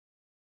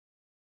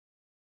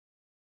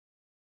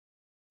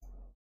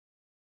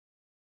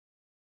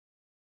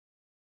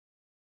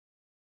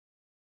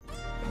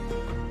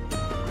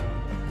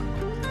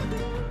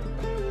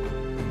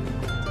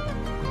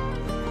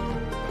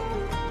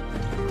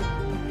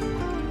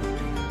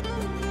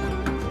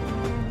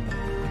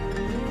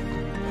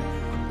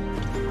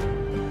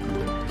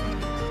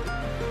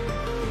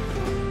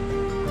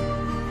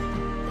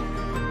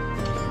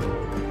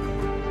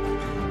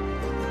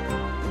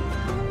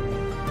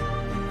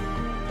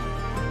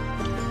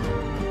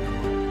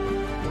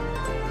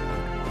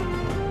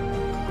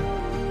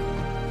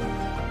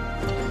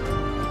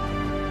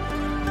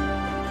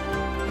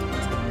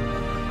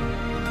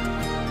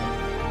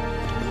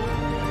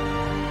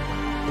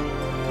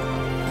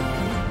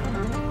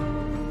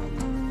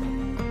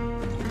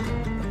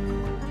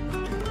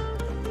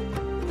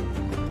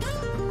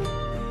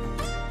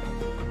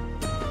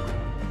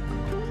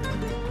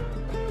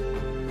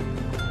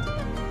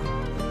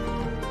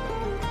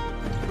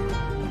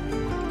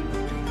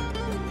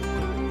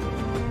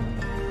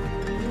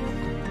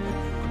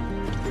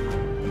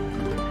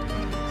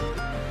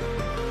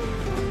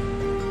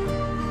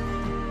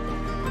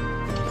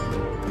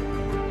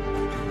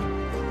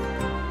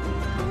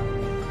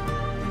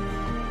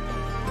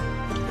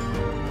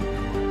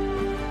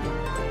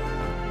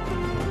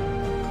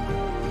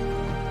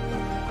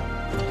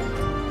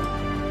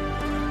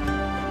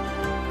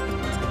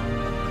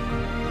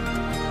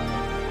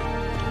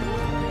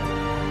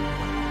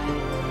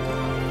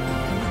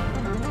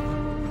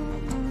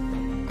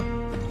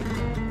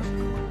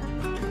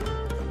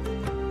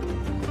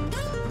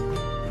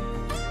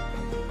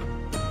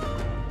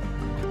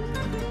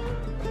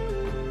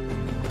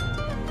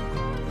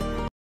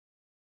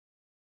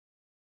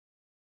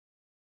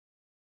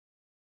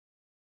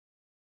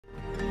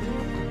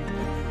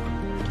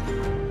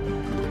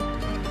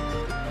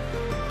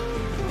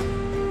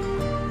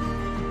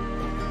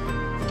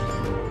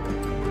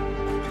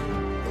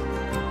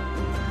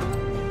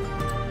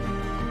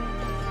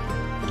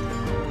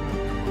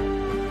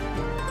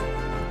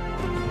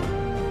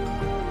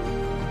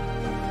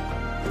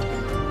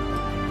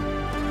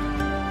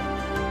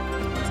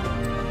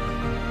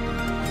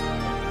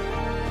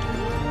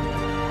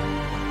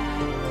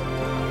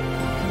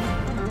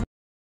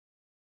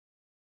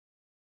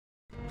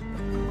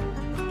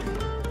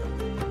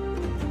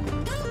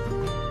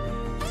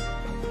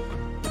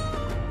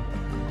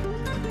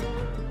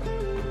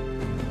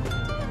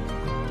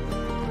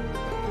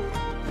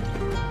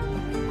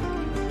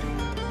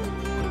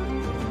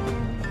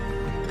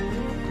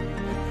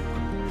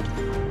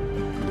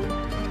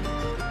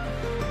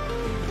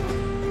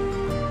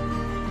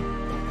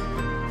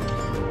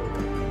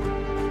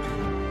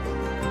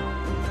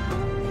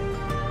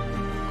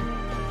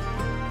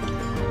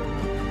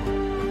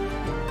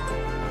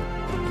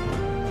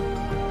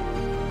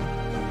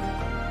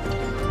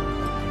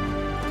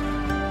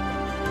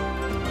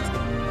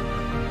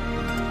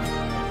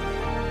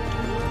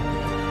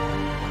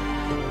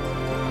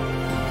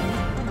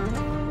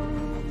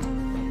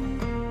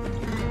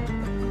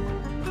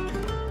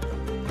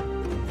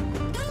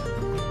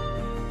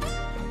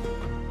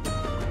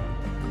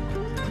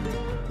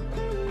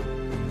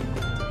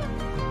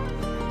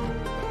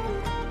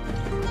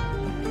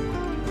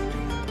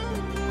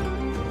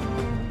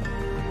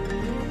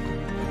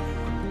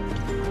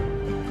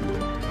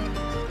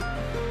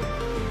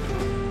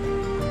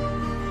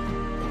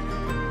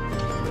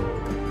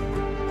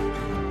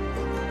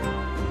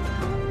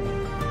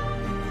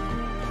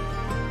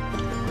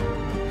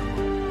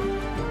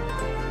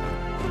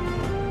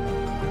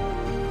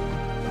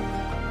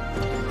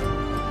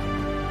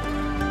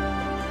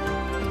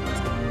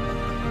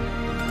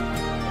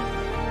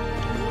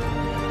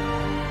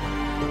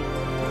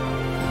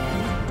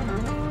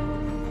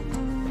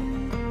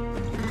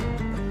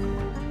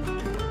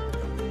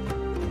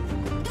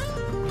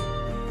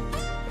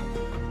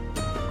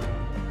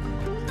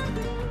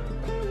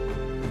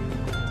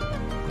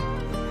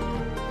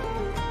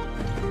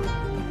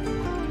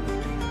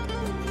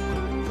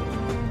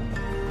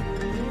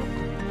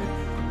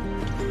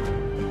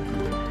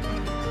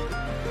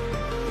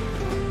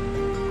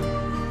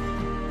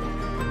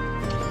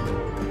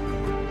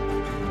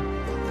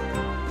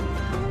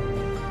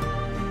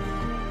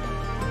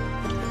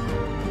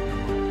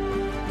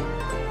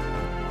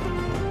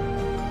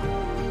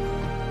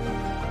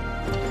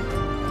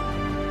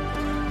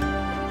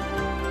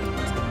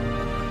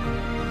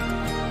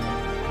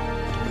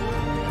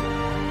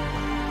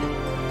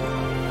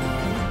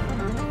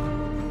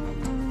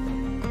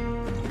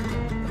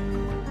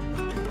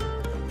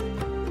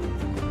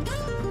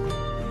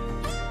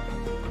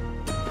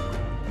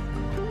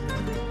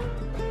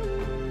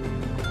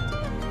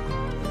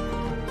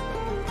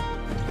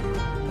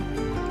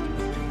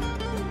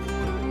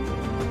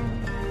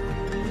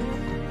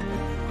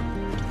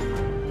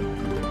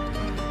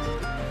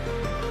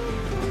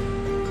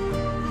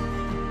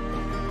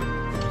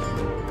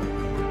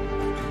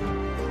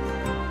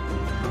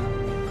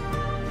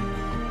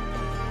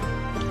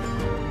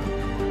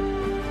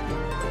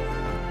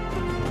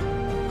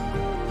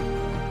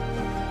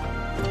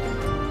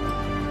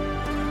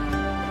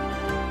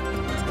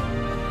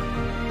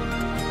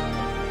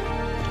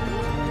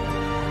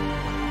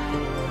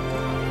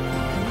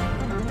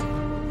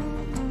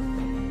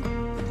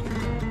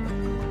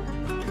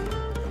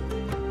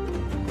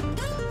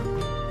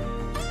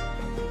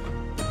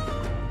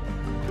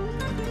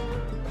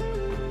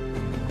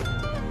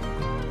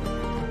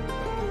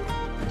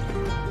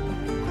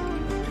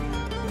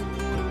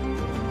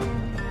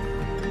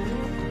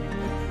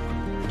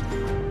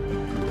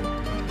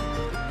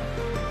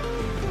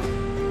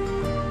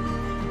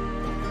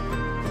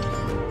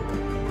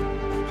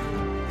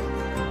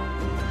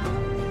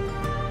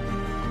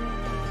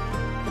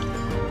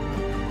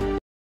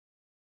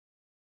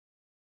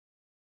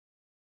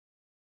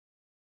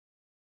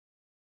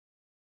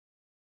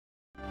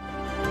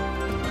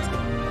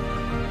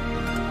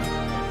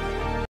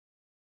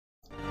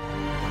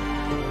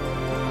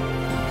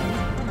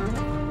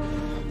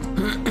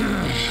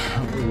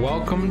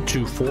Welcome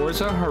to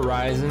Forza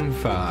Horizon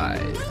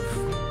 5.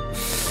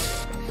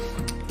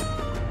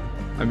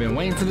 I've been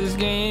waiting for this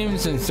game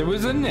since it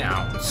was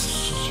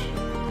announced.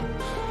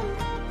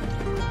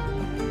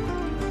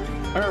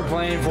 I remember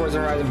playing Forza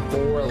Horizon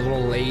 4 a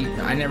little late.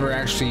 I never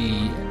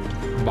actually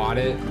bought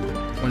it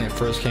when it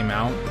first came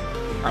out.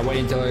 I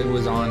waited until it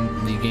was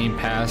on the Game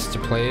Pass to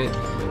play it,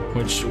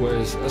 which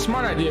was a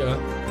smart idea.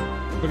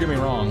 Don't get me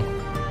wrong,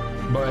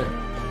 but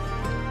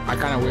I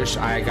kind of wish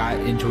I got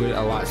into it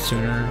a lot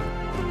sooner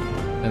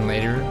than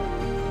later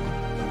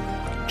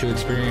to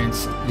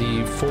experience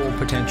the full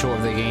potential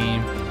of the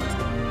game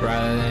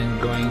rather than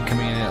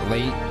coming in it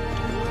late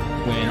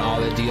when all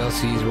the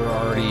DLCs were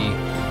already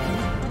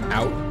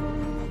out.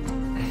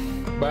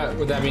 But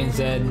with that being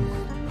said,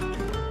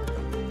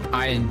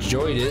 I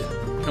enjoyed it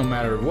no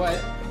matter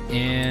what,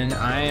 and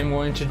I am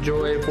going to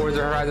enjoy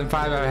Forza Horizon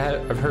 5.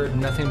 I've heard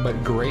nothing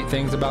but great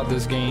things about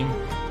this game.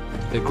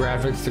 The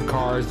graphics, the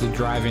cars, the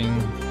driving,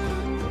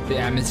 the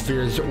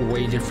atmosphere is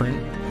way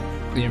different.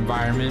 The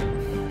environment.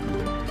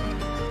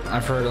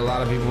 I've heard a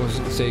lot of people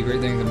say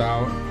great things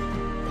about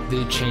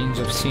the change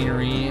of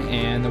scenery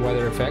and the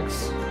weather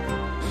effects.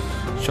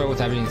 So with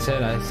that being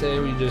said, I say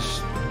we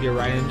just get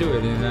right into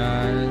it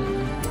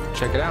and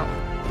check it out.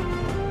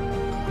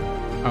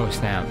 Oh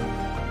snap.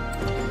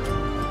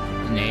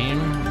 Name,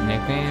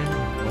 nickname.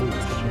 Oh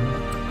shit.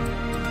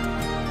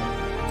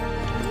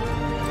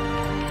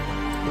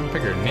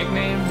 Pick your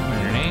nickname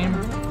and your name.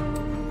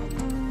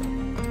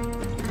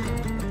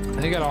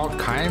 They got all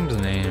kinds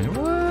of names.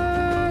 What?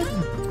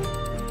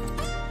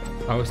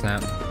 Oh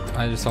snap.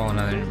 I just saw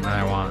another that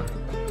I want.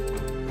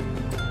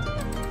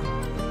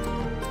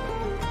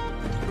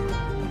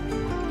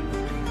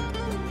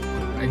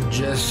 I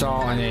just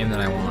saw a name that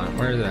I want.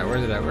 Where is it at? Where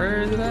is it at?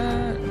 Where is it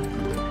at?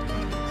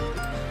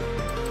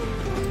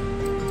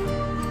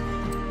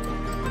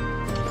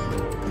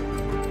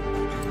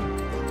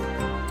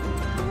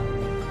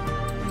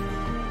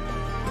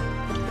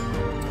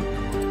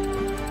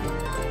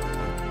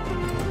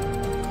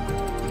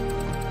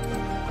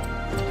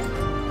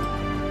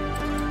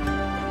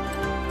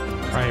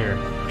 Right here,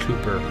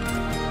 Cooper.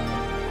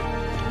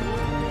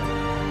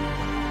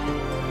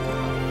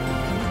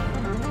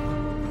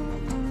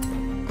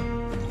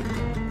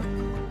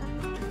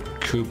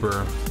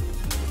 Cooper.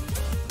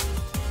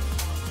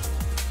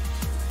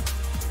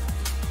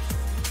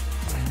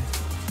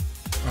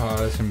 Oh,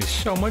 this is gonna be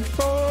so much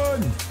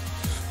fun.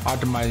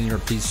 Optimizing your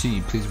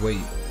PC, please wait.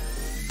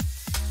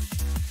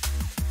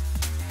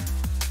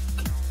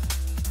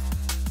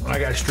 I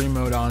got stream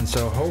mode on,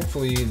 so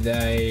hopefully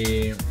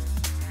they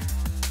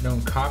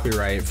don't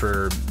copyright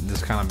for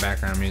this kind of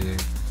background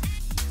music.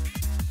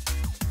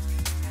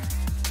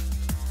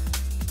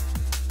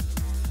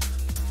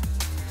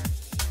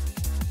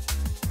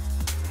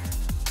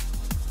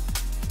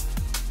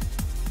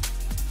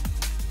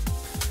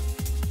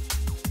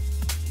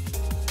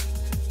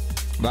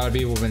 A lot of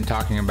people have been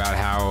talking about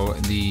how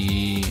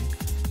the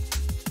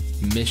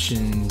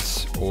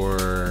missions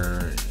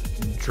or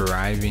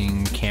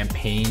driving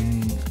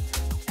campaign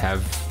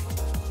have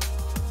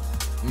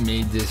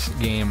made this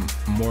game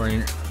more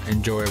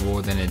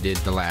enjoyable than it did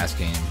the last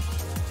game.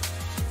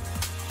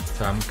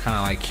 So I'm kind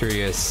of like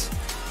curious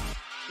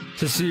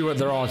to see what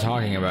they're all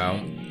talking about.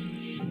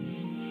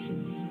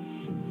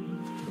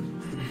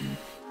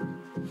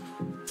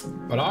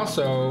 But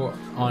also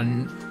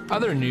on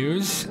other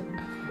news,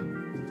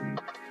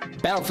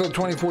 Battlefield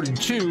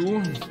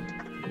 2042,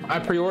 I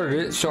pre-ordered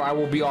it, so I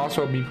will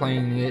also be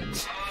playing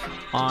it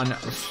on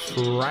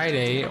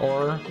Friday,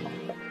 or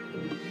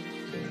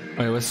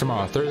wait, what's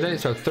tomorrow? Thursday?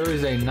 So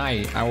Thursday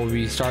night, I will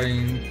be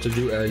starting to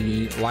do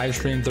a live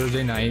stream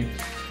Thursday night,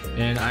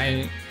 and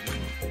I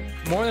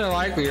more than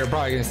likely are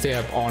probably gonna stay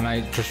up all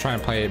night just trying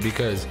to play it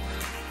because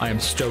I am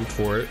stoked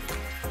for it.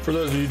 For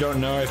those of you who don't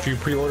know, if you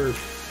pre-order,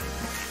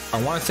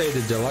 I want to say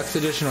the deluxe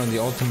edition or the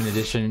ultimate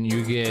edition,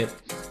 you get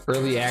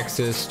early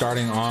access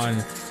starting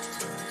on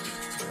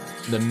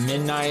the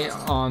midnight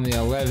on the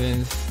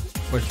 11th,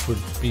 which would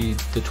be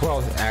the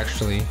 12th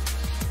actually,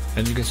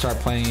 and you can start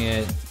playing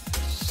it,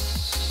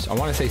 I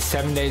want to say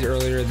 7 days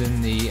earlier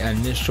than the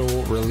initial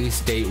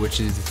release date, which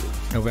is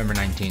November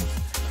 19th.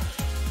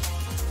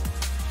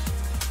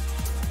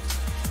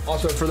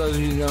 Also, for those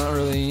of you who don't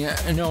really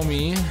know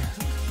me,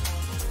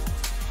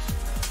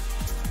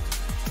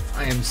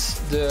 I don't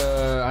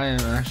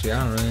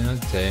really know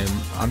what to say.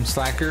 I'm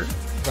Slacker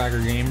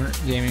Gaming.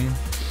 You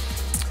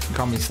can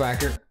call me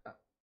Slacker.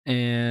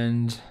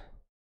 And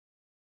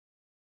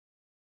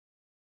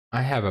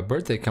I have a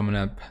birthday coming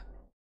up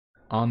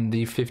on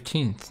the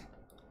 15th.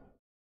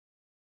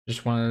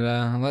 Just wanted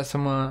to let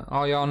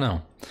all y'all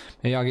know.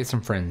 Maybe I'll get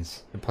some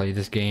friends to play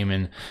this game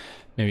and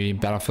maybe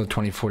Battlefield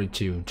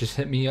 2042. Just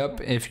hit me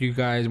up if you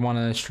guys want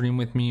to stream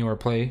with me or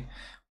play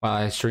while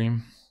I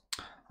stream.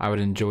 I would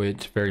enjoy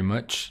it very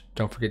much.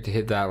 Don't forget to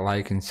hit that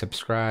like and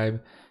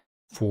subscribe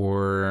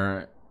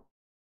for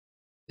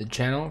the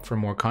channel for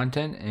more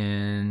content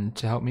and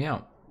to help me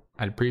out.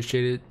 I'd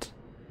appreciate it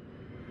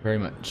very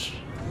much.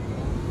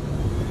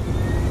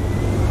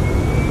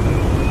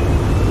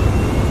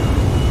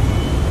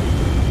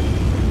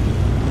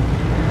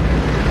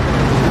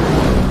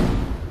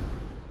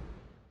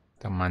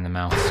 mind the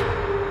mouse.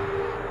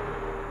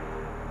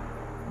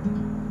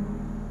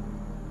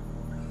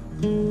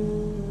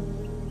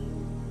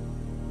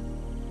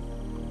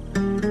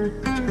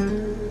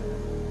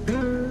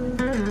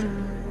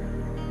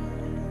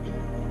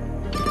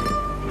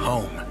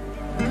 Home.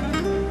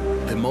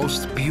 The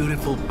most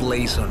beautiful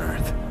place on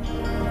earth.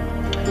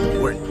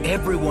 Where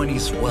everyone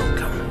is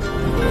welcome.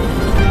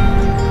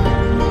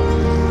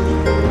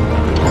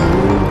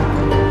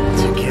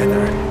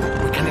 Together,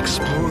 we can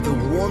explore the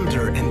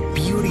wonder and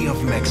beauty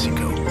of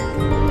Mexico.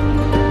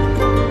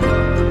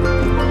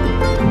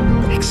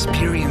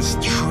 Experience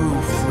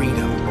true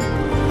freedom.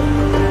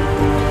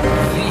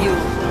 Feel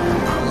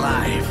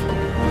alive.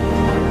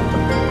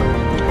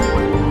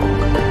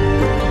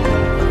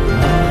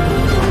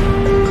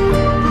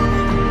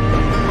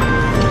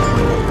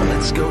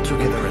 Let's go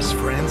together as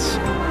friends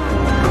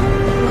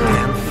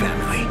and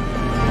family.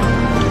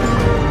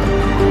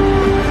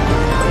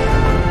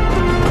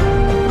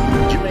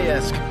 You may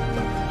ask,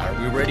 are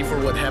we ready for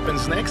what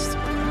happens next?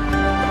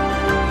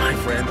 My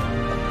friend,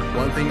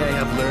 one thing I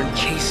have learned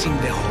chasing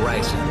the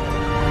horizon.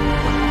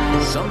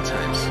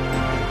 Sometimes,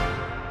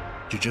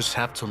 you just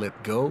have to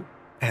let go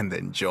and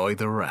enjoy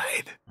the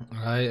ride.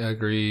 I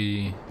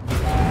agree.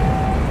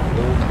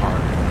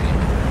 Wholeheartedly.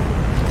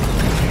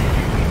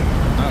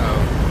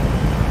 Uh-oh.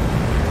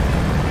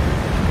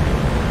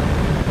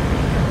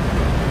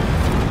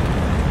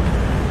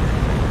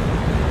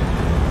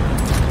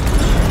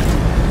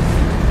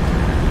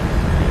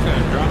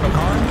 Gonna drop a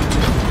car?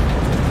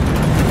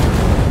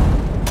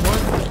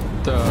 What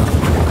the?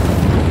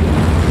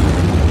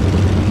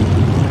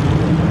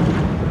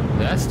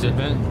 That's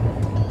different.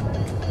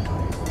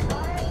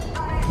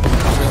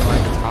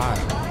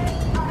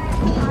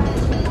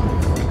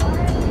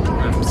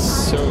 I'm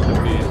so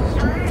confused.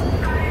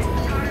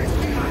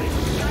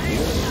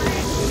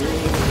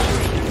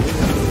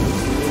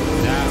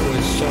 That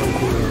was so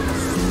cool.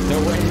 The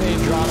way they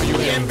drop you in.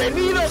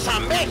 Bienvenidos a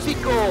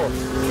Mexico!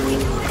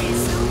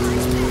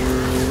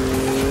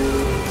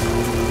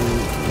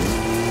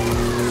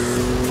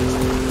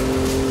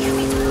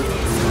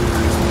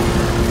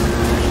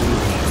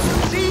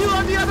 See you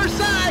on the other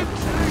side!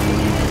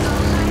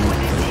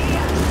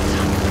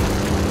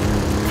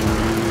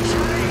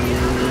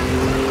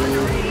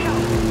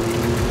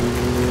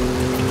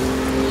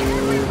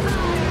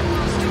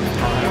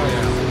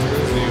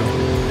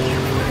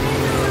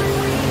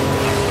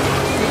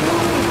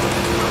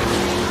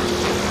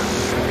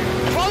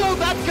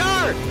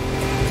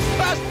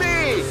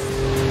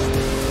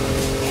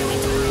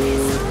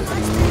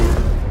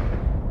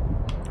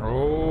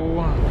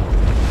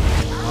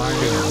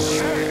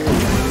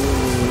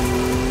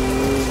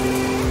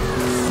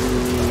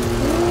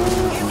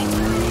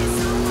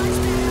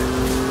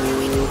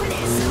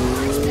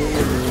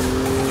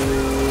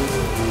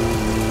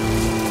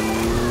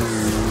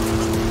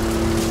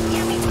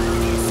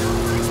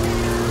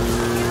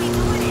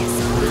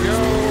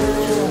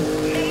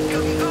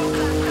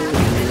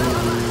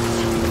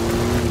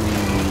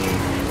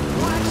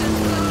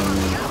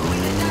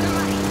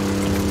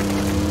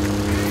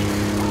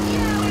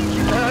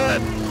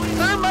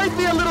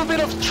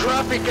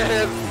 Traffic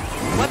ahead.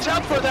 Watch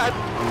out for that.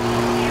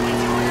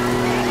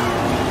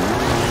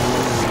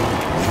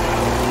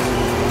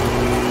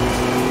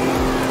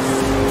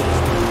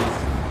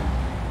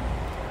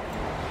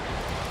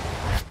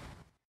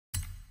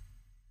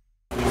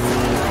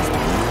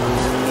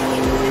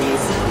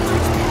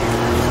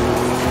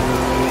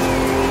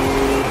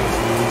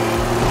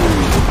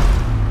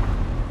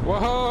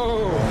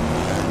 Whoa!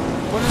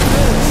 What is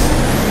this?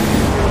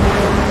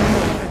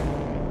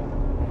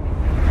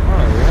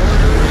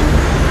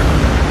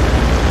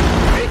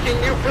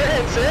 New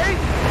friends, eh?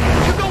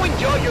 You go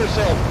enjoy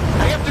yourself.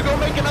 I have to go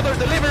make another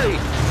delivery.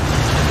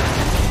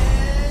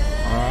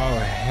 Oh,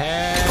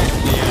 heck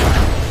yeah.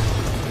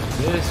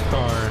 This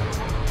car.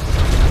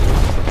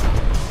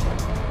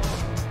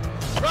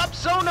 Drop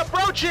zone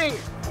approaching.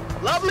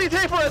 Lovely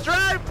day for a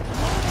drive.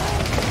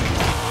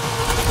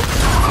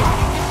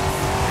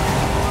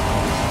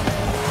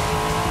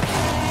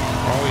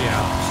 Oh,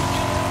 yeah.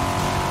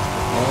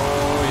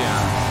 Oh,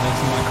 yeah.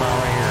 That's my car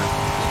right here.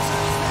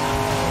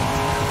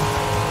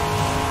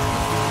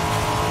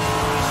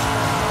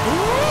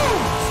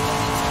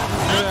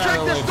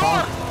 Track this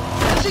door!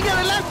 Sigue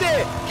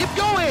adelante! Keep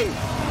going!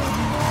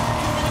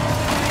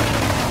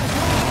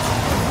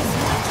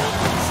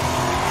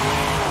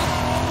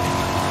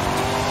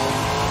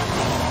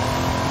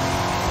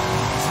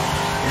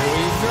 Here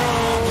we go!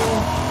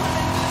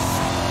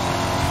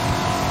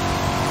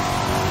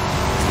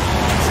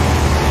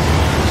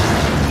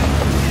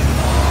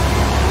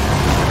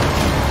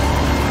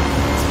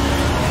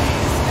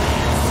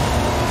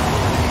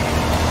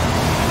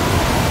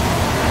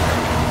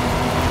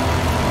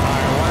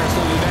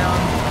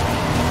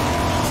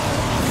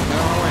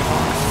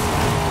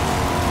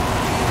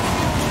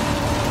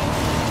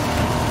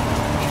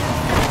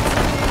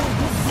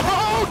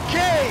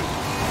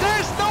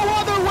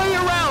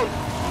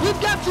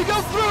 To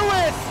go through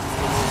it!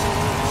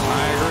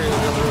 I agree,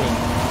 let's go through it.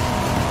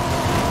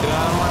 Get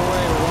out of my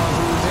way, we're going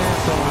through the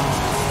dance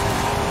zone.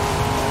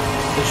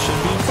 This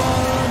should be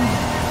fun.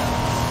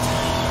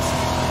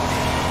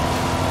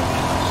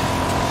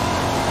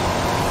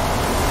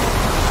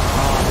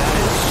 Oh, that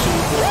is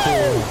super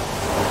cool.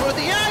 For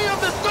the eye of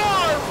the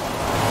storm!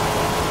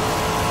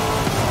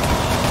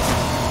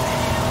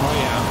 Oh,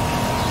 yeah.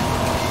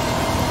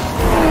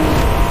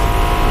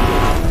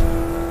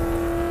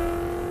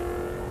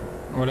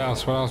 What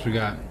else? What else we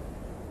got?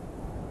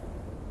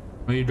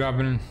 What are you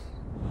dropping in?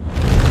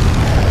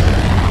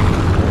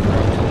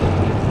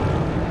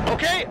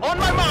 Okay, on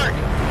my mark.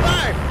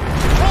 5,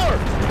 4.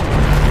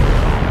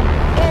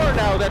 4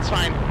 now, that's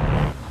fine.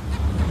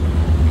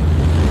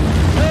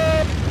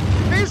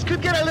 This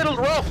could get a little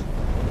rough.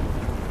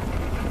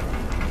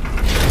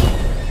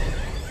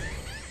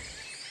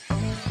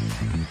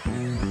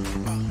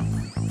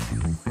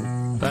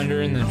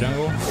 Thunder in the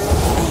jungle.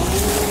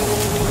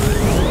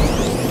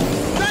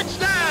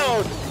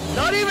 Touchdown!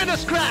 Not even a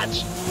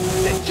scratch.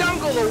 The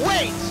jungle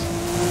awaits.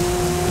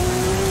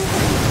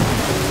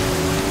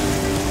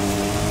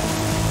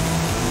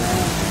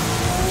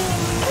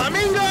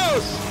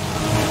 Flamingos!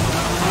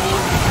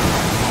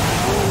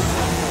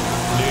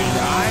 Dude,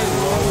 I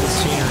love the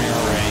scenery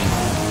already.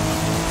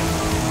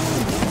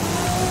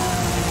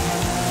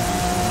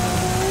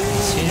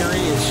 The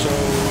scenery is so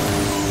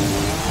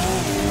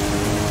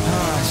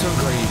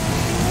great.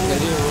 They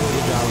did a really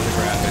good job with the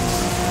graphics,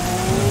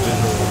 the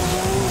visuals,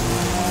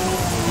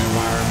 the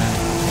environment.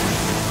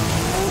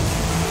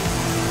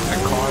 The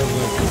cars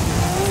look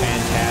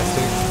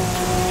fantastic.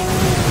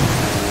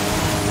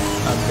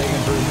 A big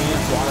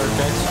improvement. Water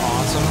effects,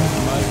 awesome.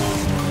 Mud,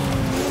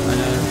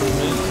 another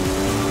improvement.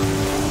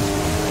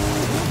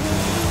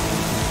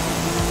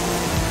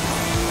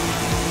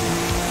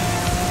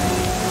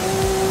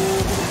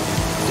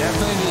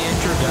 Definitely the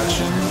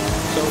introduction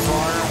so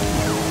far.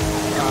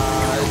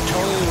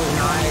 Totally was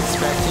not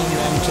expecting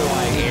them to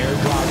like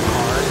airdrop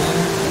cars in.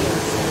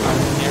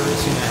 I've never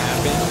seen that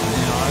happen,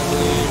 and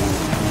honestly,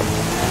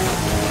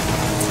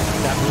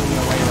 that blew me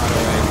away right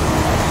away.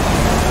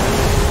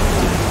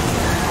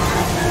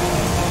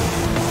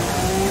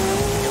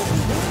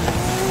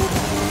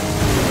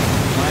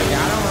 Like,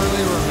 I don't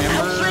really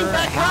remember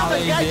how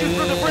they did it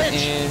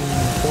in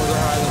Forza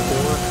Horizon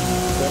 4.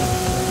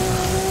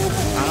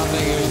 I don't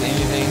think it was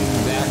anything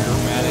that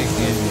dramatic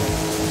and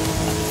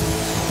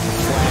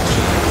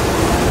flashy.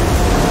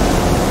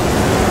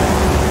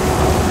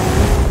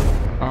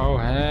 Oh,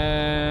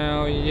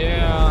 hell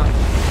yeah.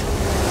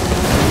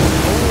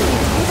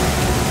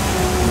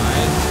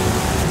 Nice.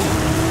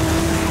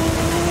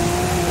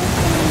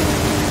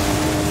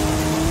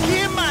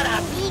 ¡Qué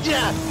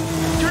maravilla!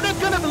 You're not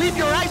gonna believe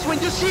your eyes when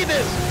you see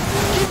this.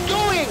 Keep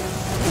going!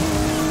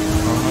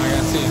 Oh, I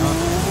gotta see, huh?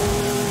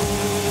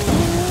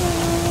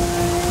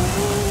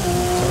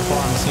 So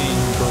far I'm seeing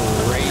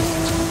great.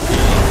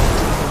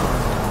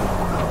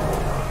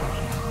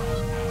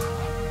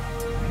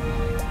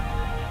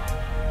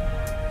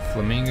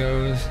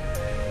 Flamingos.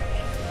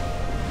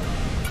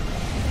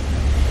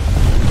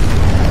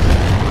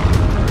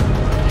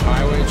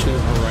 Highway to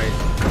the right.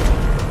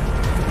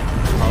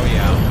 Oh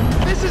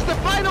yeah. This is the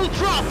final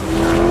drop!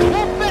 The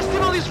whole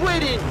festival is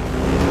waiting!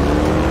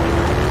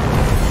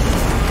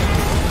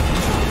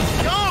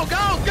 Go,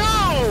 go,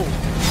 go!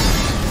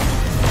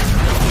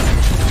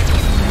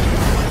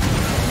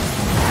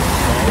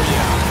 Oh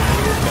yeah.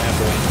 Bad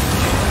boy.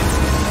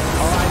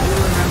 Oh, I do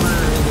remember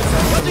the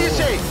festival. What do you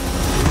say?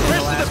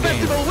 First the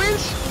festival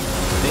wins?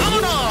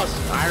 Vámonos!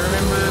 I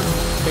remember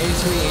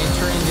basically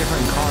entering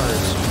different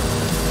cars,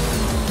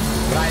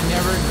 but I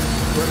never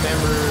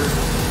remember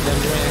them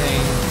doing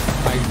anything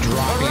like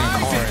dropping a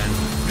car in.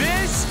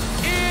 This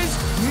is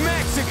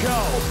Mexico.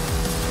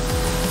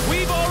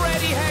 We've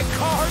already had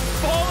cars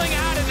falling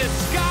out of the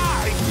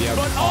sky, Yep,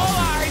 but all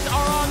awesome. eyes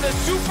are on the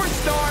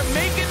superstar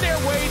making their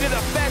way to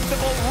the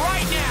festival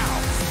right now.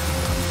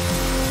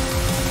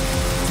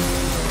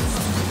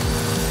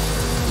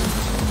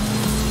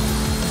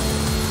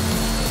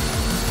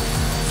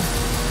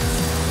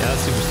 Yeah,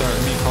 that's superstar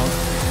to me, punk.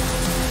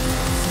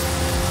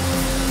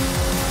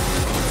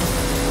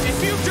 If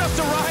you've just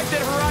arrived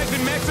at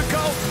Horizon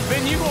Mexico,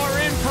 then you are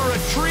in for a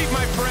treat,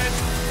 my friend.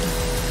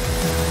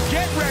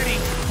 Get ready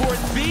for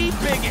the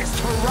biggest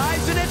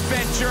Horizon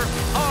adventure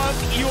of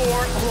your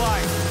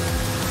life.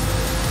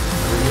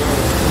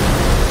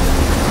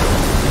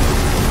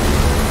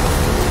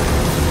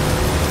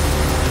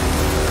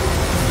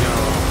 Yo,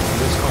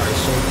 this car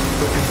is so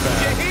freaking You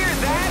fast. hear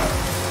that?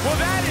 Well,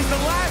 that is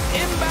the last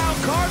inbound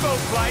cargo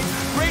flight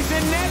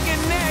racing neck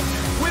and neck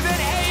with an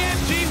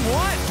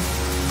AMG-1.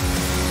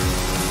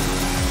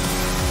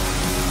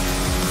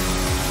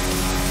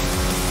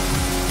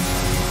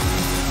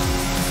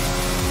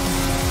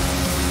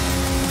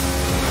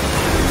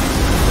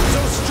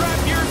 So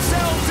strap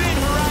yourselves in,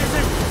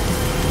 Horizon.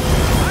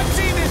 I've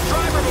seen this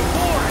driver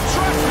before, and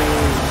trust me,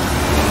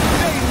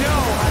 they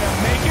know how to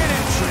make an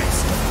entrance.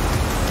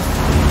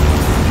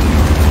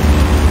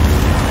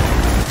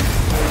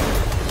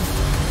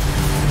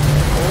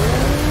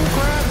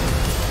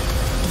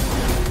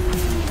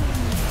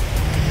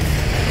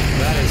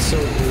 That is so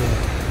cool.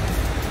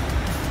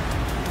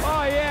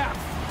 Oh, yeah.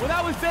 Well,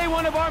 that was day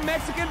one of our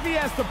Mexican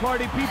Fiesta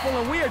party, people,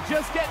 and we are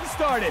just getting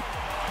started.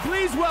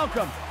 Please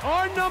welcome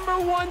our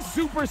 #1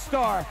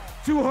 superstar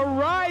to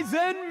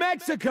Horizon,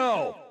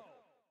 Mexico.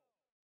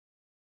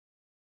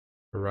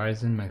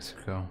 Horizon,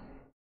 Mexico.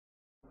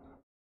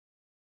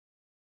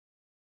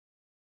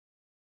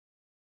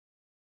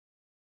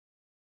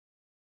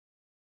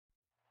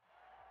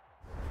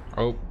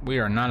 Oh, we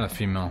are not a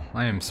female.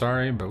 I am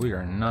sorry, but we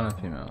are not a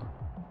female.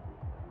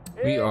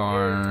 We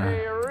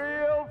are...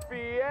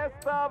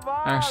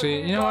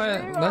 Actually, you know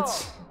what?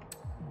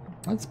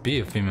 Let's be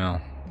a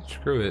female.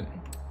 Screw it.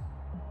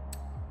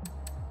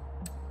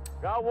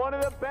 Got one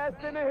of the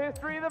best in the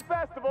history of the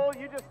festival.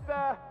 You just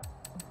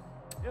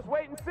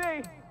wait and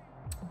see.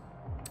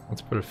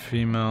 Let's put a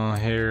female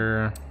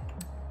here.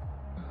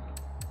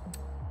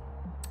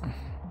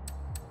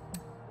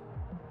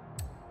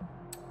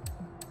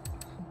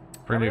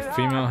 We're gonna do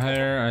female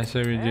hair. I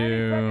say we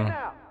do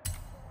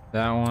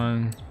that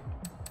one.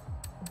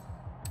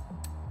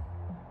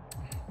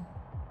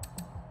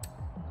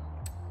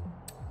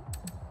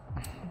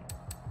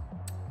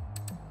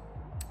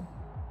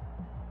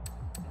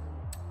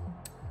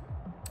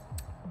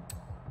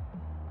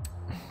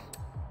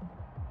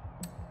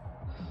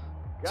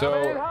 So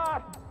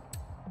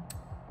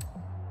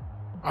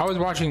I was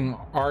watching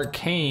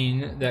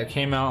Arcane that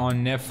came out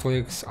on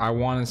Netflix, I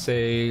want to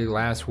say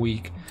last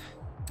week,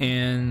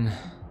 and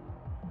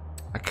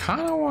I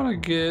kind of want to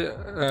get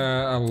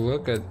a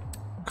look at,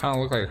 kind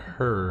of look like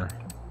her,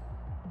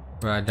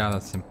 but I doubt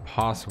that's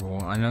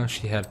impossible. I know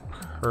she had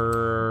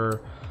her,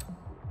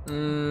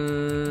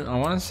 I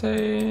want to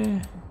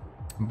say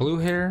blue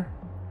hair,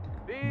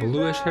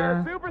 bluish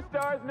hair.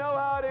 Superstars know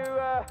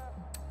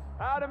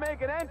how to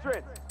make an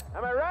entrance.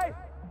 Am I right?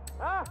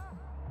 Huh?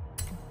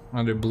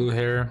 I'll do blue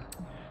hair.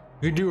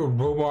 You could do a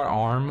robot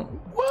arm.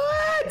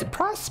 What?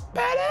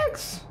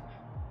 Prosthetics?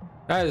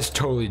 That is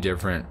totally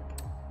different.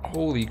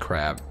 Holy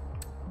crap.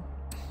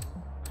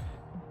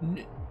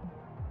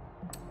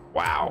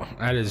 Wow.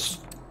 That is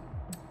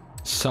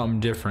something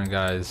different,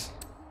 guys.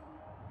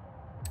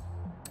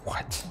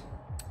 What?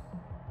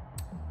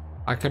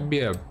 I could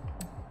be a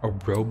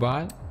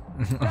robot?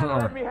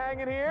 Left me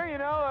hanging here, you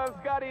know.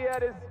 Scotty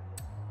had his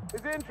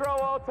intro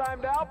all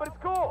timed out, but it's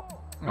cool.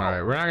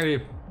 Alright, we're not gonna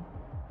do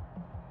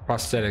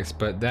prosthetics,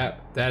 but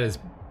that is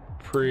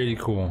pretty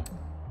cool.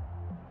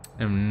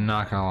 I'm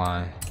not gonna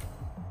lie.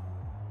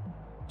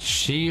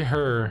 She,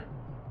 her.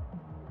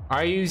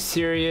 Are you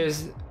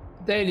serious?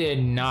 They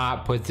did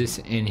not put this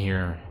in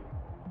here.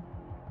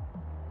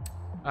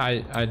 I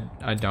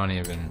don't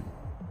even.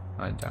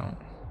 I don't.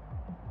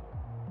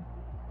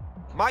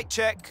 Mic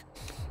check.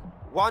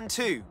 1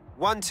 2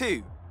 1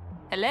 2.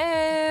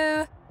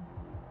 Hello.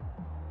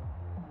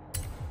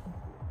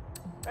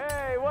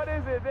 Hey, what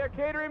is it? They're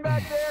catering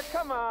back there?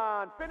 Come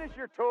on, finish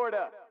your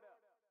torta.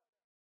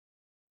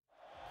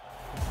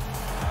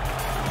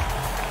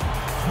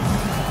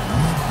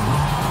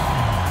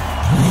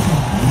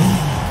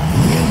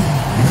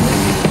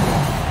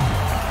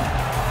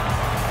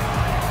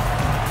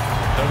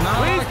 There's not a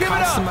lot of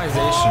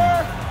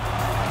customization.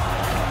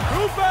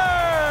 Cooper!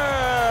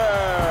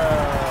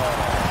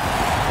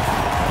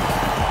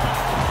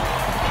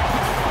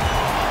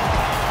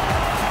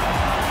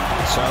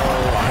 So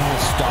I'm the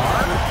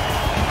star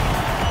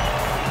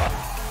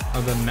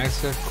of the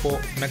Mexico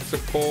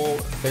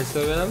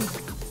Festival.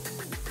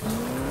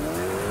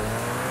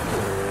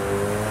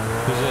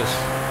 Who's this?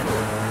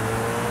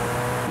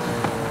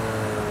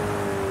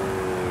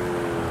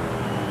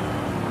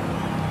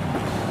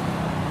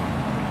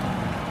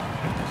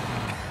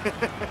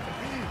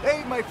 Hey,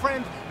 my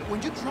friend,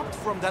 when you dropped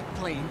from that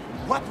plane,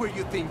 what were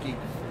you thinking?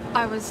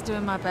 I was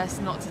doing my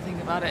best not to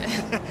think about it.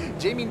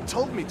 Jamie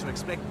told me to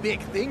expect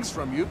big things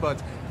from you,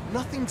 but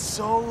nothing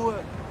so...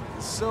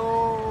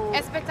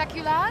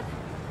 Espectacular?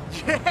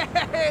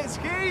 Yes,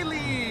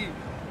 Haley!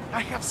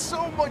 I have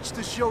so much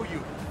to show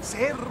you.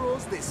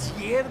 Cerros,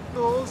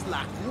 desiertos,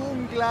 la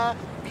jungla,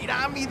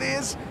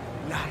 pirámides,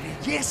 la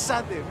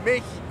belleza de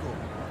México.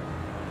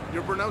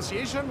 Your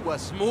pronunciation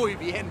was muy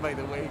bien, by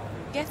the way.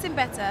 Getting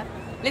better.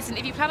 Listen,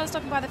 if you plan on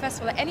stopping by the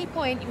festival at any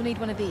point, you'll need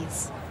one of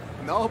these.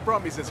 No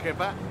promises,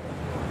 jefa.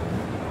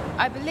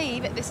 I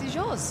believe this is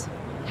yours.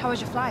 How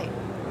was your flight?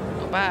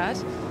 Not bad.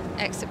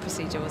 Exit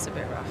procedure was a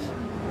bit rough.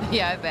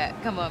 Yeah, I bet.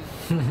 Come on.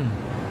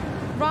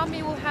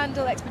 Rami will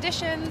handle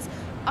expeditions.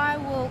 I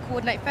will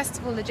coordinate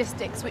festival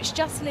logistics, which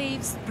just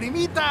leaves...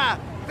 Primita,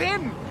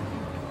 ven!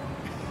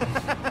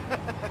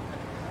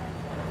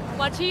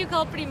 What do you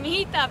call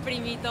primita,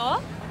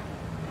 primito?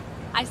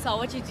 I saw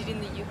what you did in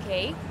the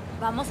UK.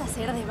 Vamos a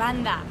hacer de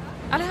banda.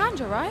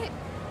 Alejandro, right?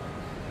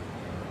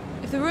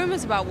 If the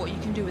rumors about what you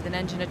can do with an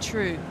engine are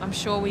true, I'm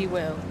sure we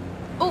will.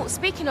 Oh,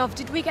 speaking of,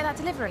 did we get that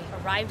delivery?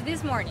 Arrived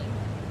this morning.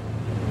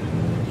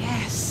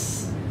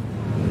 Yes.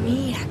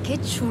 Mira, qué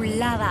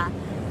chulada.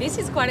 This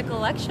is quite a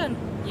collection.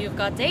 You've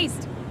got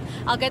taste.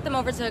 I'll get them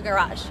over to the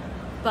garage.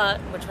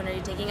 But which one are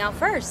you taking out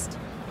first?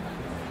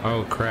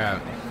 Oh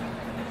crap.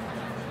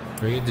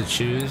 We get to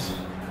choose.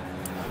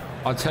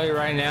 I'll tell you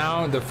right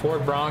now, the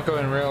Ford Bronco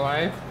in real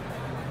life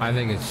I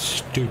think it's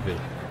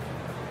stupid.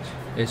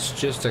 It's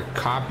just a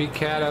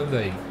copycat of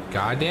the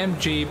goddamn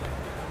Jeep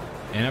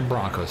in a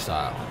Bronco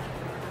style.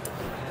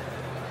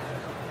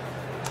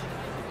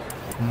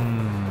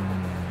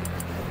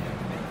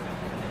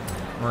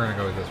 We're gonna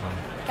go with this one.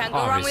 Can't go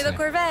wrong with a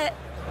Corvette.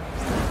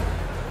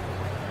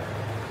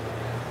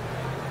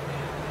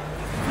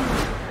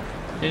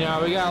 You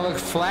know, we gotta look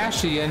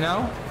flashy, you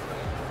know?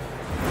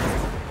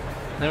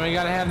 Then we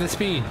gotta have the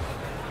speed.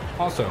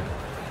 Also.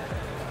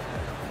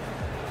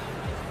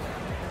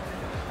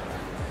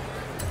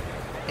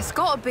 It's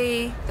gotta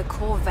be the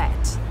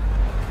Corvette.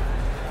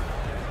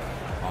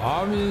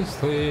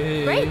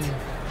 Obviously. Great.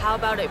 How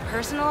about a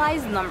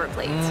personalized number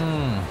plate?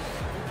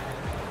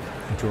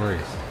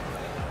 Joyous.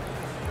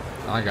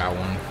 I got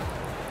one.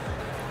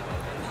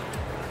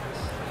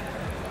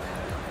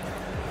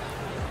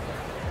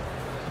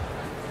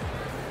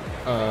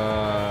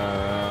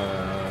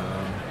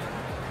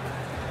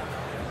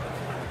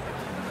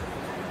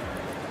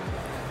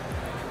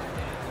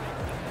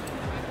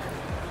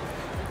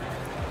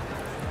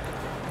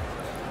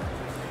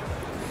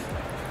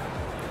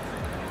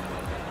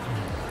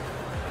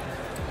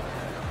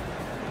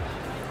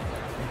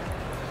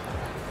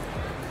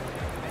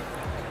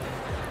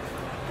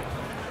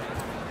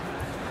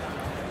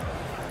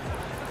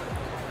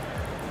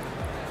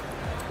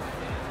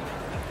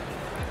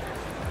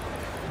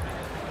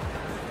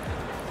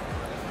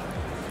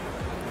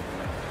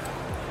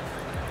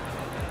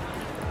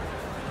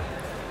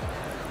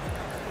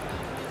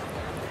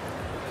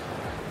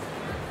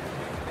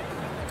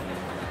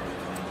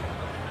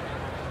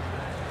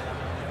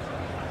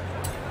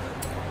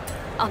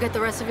 I'll get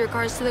the rest of your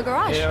cars to the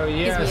garage. Hell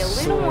yeah, gives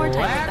me a little more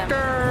time with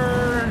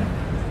them.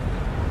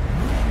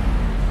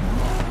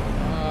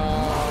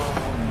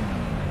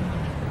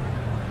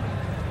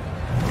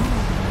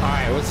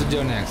 Alright, what's the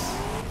deal next?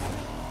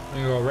 We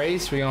gonna go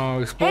race? We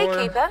gonna explore?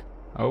 Hey, Keeper.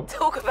 Oh.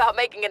 Talk about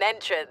making an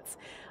entrance.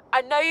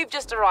 I know you've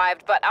just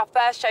arrived, but our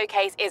first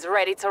showcase is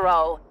ready to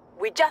roll.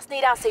 We just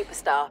need our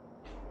superstar.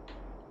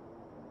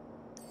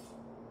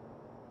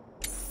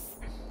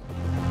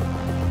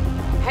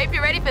 Hope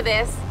you're ready for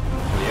this.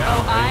 Yeah.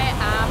 Oh, I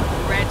am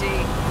ready.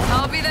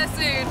 I'll be there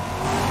soon.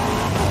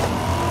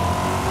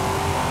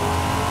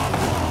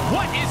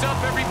 What is up,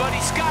 everybody?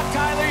 Scott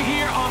Tyler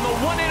here on the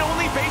one and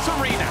only Base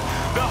Arena.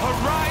 The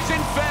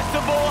Horizon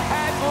Festival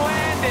has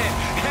landed.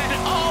 And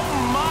oh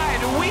my,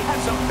 do we have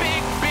some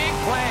big, big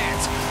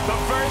plans. But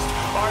first,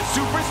 our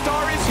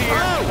superstar is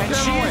here, and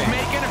she is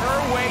making her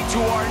way to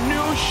our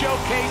new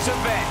showcase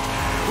event.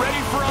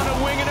 Ready for On a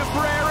Wing and a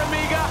Prayer,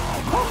 amiga?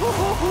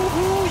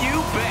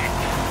 You bet.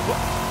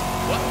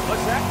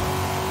 What's that?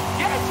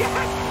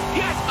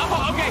 Yes.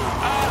 Oh, okay.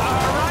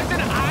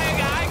 Horizon,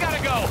 I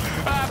gotta go.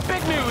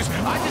 Big news.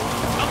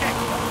 Okay.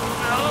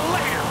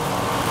 Later.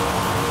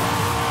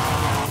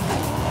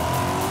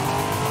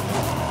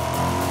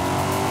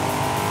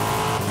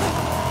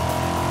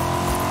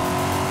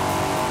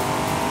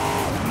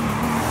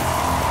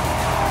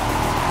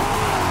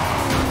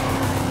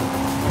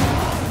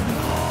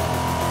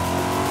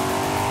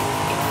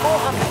 In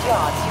 400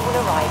 yards, you will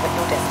arrive at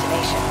your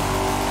destination.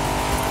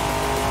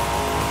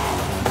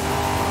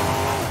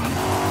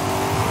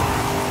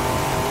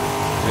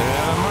 Get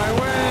out of my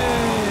way!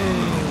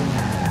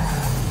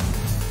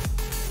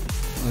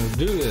 Let's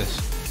do this.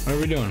 What are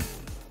we doing?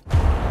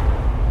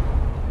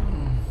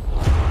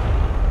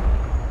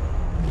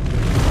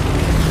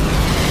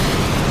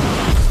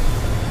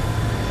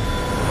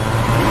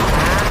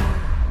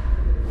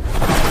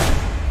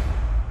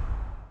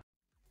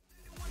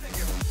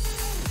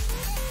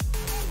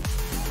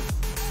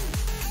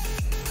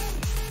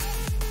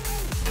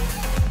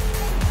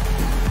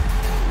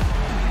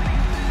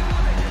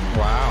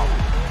 Wow.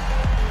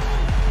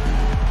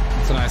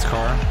 That's a nice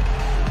car.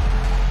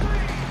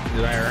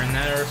 Did I earn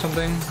that or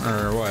something?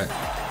 Or what?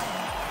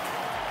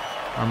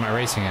 Or am I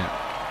racing it?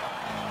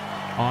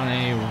 On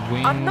a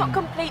wing? I'm not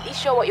completely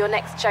sure what your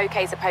next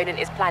showcase opponent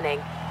is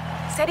planning.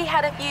 Said he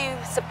had a few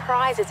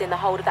surprises in the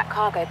hold of that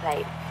cargo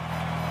plane.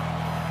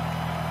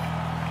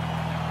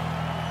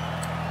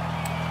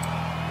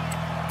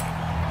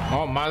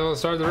 Oh, might as well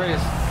start the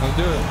race. Let's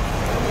do it.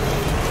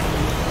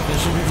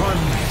 This should be fun.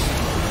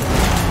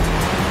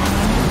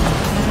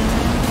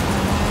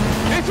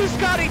 This is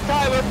Scotty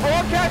Tyler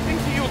broadcasting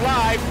to you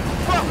live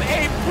from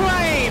a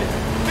plane.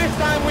 This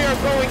time we are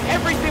going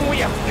everything we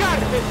have got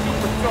to this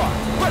superstar.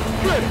 What's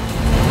good?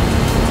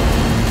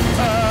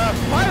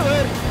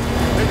 Pilot,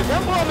 there's a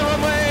temple on the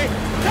runway.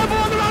 Temple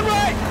on the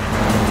runway!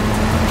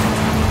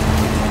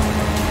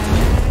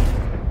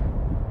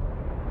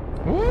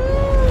 Woo!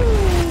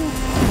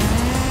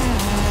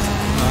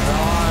 Not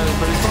gonna lie, it's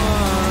pretty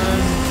fun.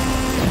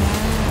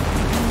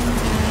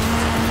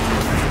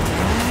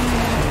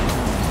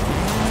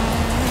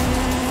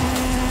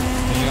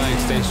 Can you like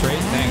stay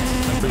straight? Thanks,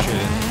 I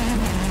appreciate it.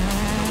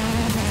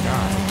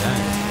 God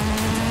dang.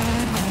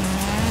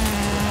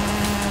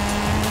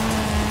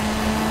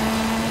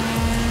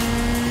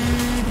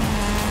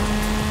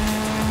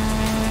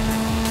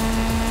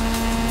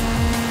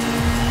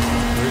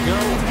 Here we go.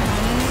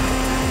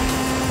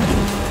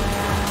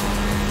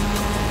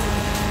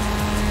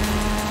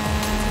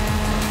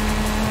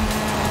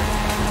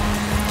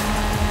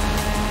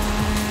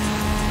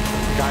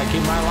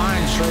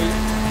 straight.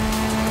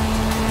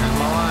 There's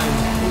my line.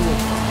 Ooh.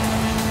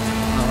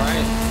 All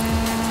right.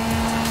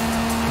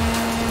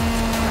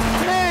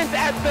 Fans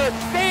at the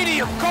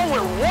stadium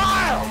going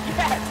wild.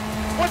 Yes.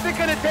 What's it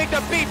gonna take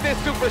to beat this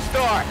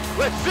superstar?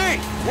 Let's see.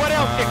 What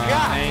else you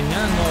got? Ain't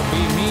nothing gonna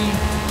beat me.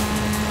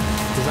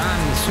 Cause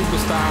I'm the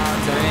superstar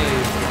today.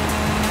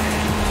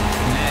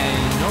 And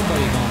ain't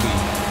nobody gonna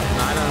beat.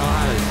 I don't know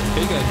how to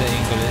speak the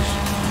English.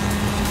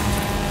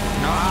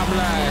 No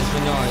habla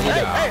español.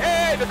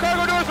 Hey, the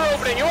cargo doors are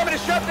opening. You want me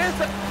to shut this?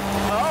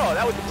 Oh,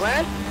 that was the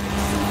plan?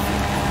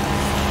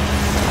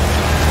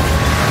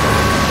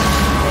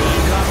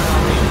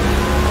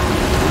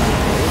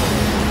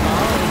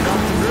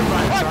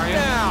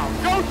 Touchdown!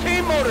 Go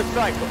Team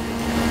Motorcycle!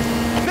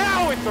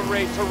 Now it's a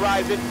race,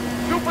 Horizon.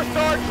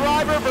 Superstar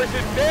driver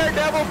versus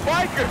daredevil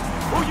biker.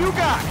 Who you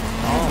got?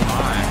 Oh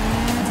my.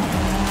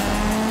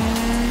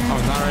 I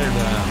was not ready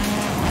for that.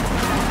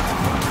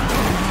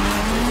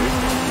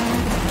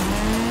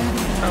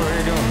 Oh,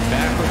 we're doing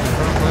backwards and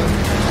front flip.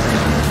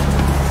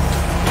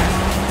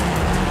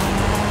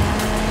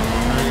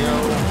 There we go.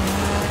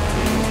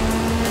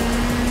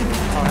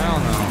 Oh, hell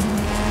no.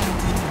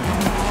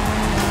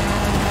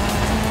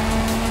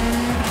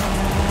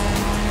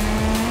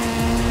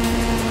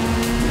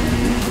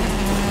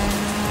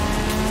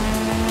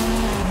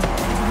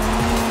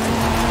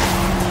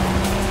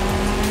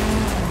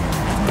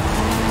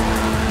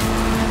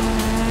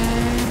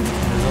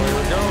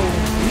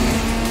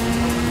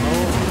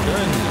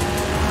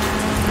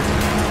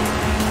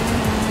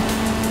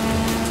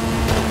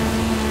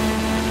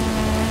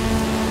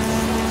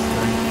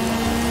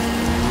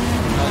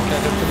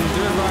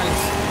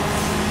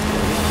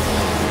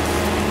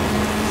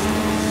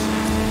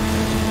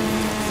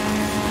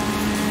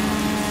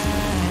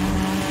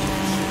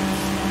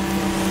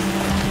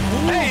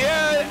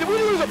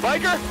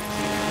 Biker?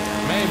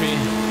 Maybe.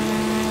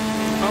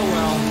 Oh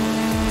well.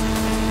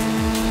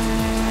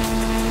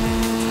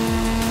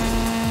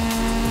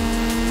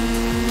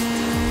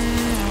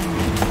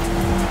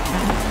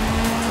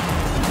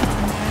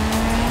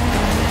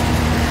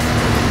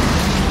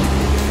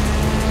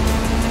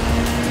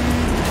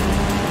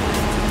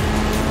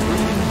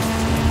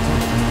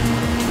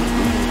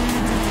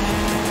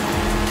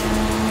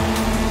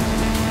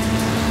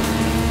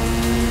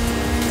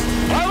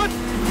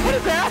 What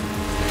is that?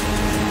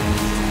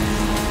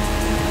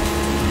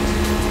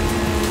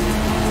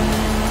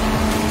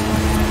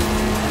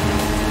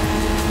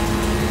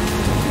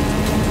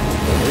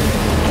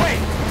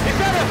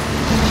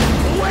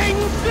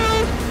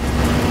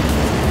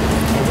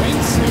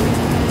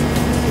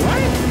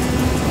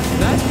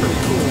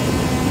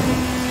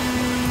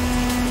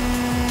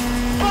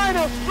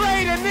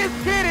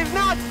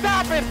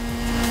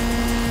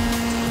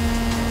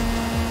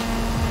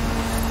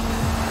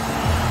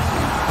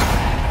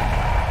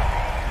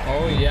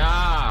 Oh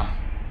yeah.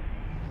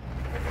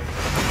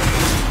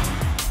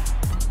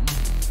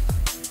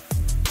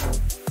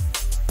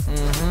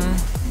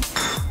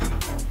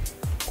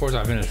 Of course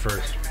I finished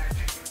first.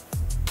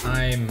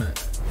 I'm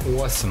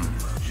awesome.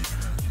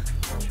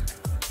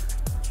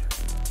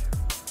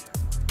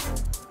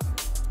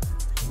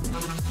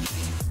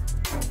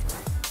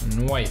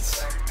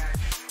 Nice.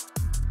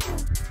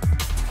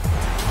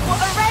 What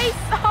a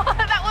race! Oh,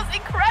 that was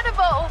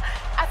incredible!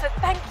 As a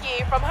thank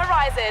you from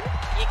Horizon,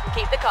 you can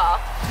keep the car.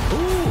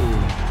 Ooh.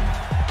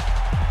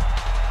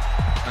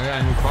 I got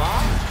a new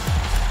car.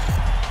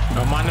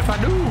 Don't mind if I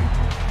do.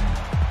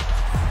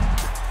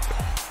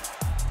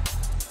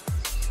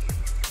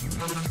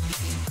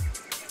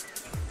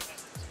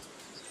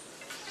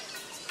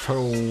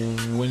 Total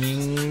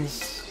winnings.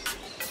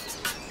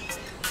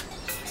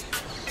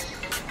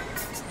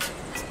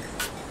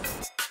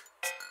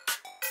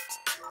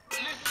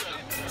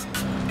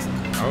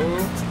 Oh,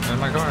 there's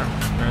my car.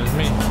 There's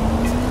me.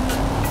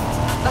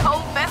 The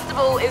whole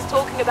festival is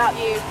talking about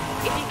you.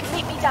 If you can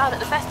meet me down at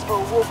the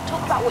festival, we'll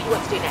talk about what you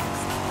want to do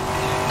next.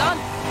 Done.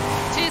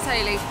 Cheers,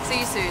 Haley. See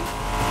you soon.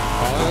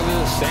 Follow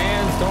the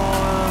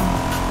sandstorm.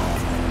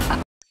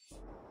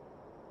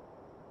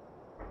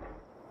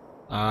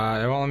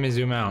 It won't let me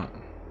zoom out.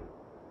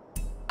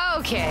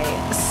 Okay,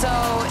 so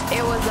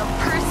it was a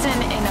person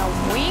in a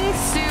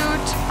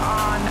wingsuit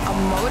on a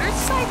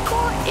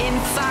motorcycle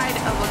inside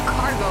of a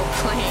cargo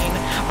plane,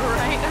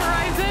 right,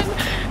 Horizon?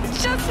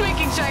 Just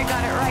making sure I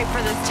got it right for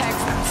this text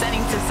I'm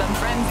sending to some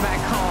friends back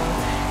home.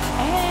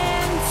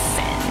 And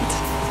send.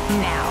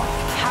 Now,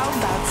 how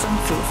about some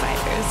Foo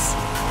Fighters?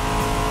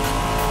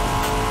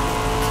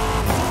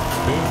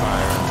 Foo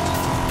Fighters.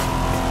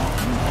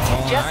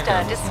 You just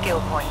earned a skill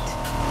point.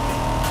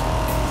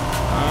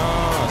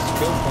 Oh,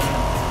 skill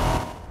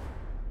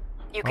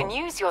point. You can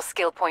use your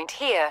skill point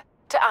here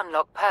to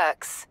unlock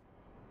perks.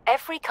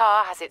 Every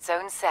car has its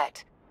own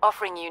set,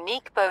 offering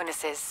unique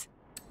bonuses.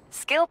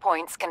 Skill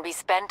points can be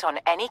spent on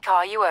any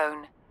car you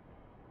own.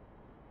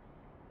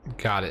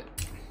 Got it.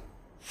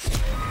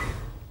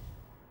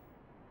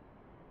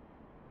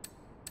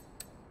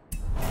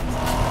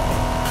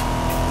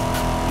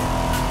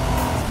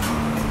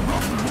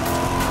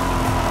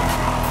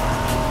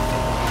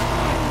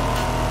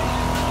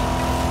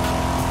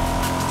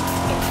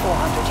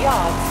 200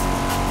 yards,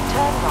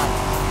 turn right.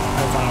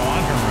 If I don't want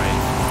to turn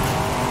right.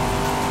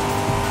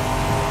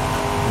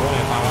 What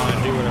if I want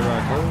to do whatever I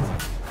told?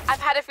 I've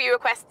had a few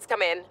requests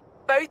come in,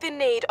 both in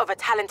need of a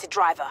talented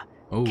driver.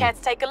 Ooh. Care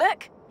to take a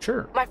look?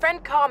 Sure. My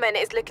friend Carmen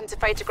is looking to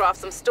photograph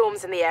some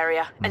storms in the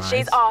area, and Nice.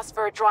 she's asked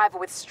for a driver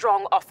with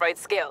strong off-road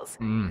skills.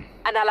 And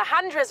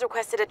Alejandra's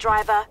requested a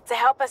driver to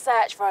help her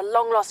search for a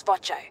long-lost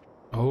Vocho.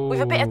 Oh.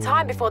 With a bit of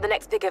time before the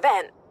next big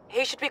event,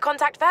 who should we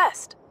contact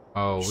first?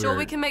 Oh, Sure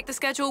we can make the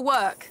schedule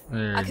work?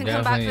 We're I can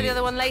come back for definitely the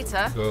other one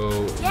later.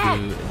 Go Yeah,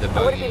 do the I wouldn't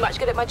buggy. be much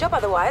good at my job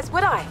otherwise,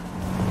 would I?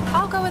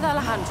 I'll go with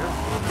Alejandra.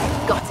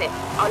 Got it.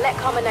 I'll let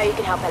Carmen know you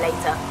can help her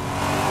later.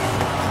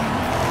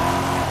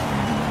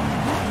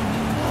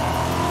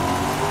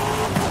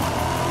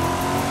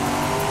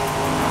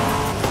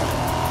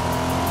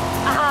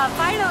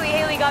 Finally,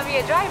 Haley got me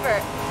a driver.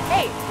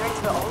 Hey, you're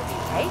into the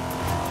oldies, right?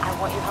 I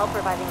want your help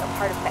reviving a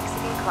part of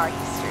Mexican car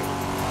history.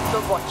 The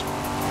Vocho.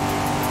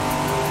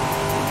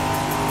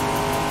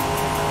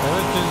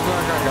 Let's just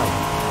like a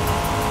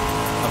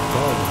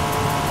bug.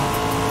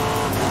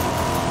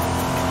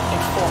 In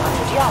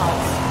 400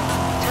 yards,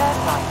 turn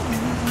right.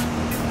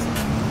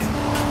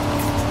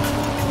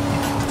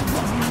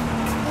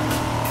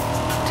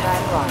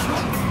 Turn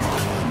right.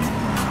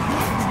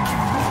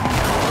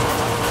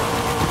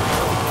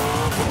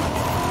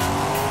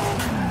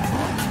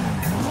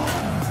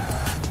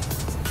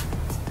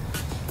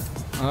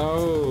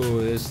 Oh,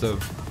 it's the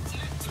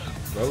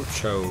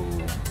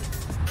Roadshow.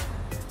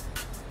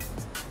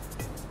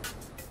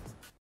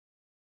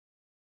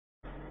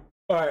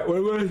 Alright, what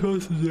am I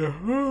supposed to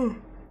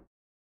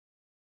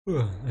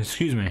do?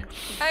 Excuse me.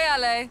 Hey,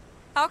 Ale.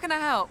 How can I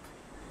help?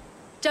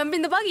 Jump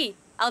in the buggy.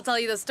 I'll tell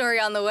you the story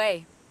on the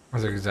way.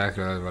 That's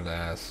exactly what I was about to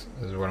ask.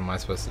 Is what am I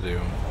supposed to do?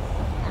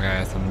 I'm gonna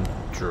ask them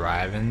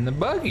driving the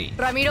buggy.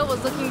 Ramiro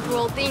was looking through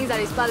old things at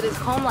his padre's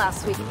home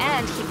last week,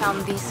 and he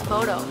found this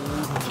photo.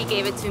 He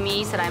gave it to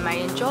me, said I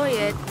might enjoy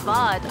it,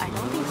 but I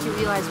don't think he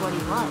realized what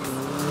it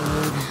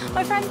was.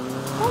 My friend,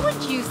 what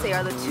would you say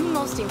are the two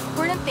most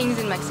important things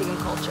in Mexican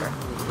culture?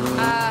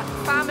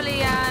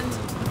 Family and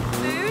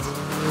food?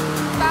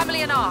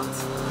 Family and art.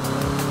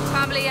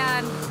 Family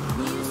and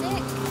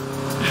Music.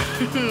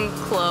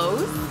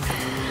 Close.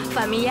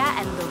 Familia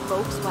and the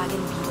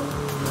Volkswagen Beetle.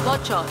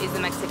 Vocho is the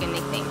Mexican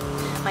nickname.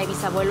 My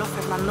bisabuelo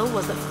Fernando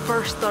was the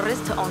first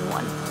tourist to own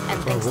one.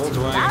 And thanks to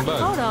Volkswagen that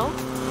bug. photo,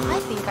 I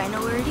think I know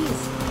where it is.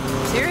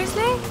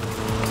 seriously?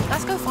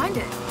 Let's go find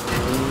it.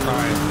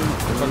 Alright,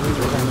 fuck this,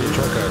 we're gonna be a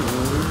shortcut.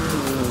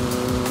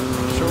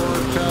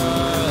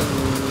 Shortcut!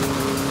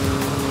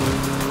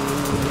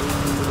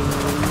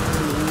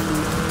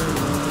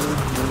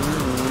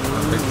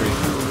 Victory.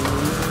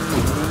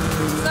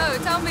 So,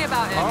 tell me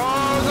about it.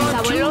 Oh,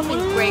 not Bisabuelo too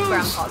means loose.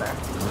 great-grandfather.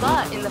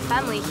 But in the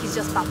family, he's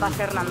just Papa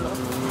Fernando.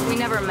 We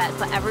never met,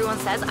 but everyone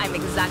says I'm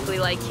exactly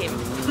like him.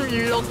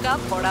 Loca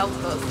por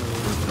autos.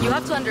 You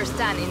have to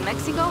understand, in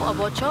Mexico, a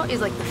Vocho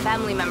is like the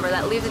family member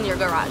that lives in your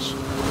garage.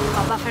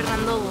 Papa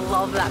Fernando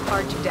loved that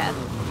car to death.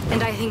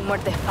 And I think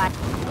Muerte Fat.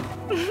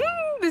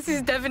 This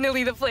is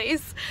definitely the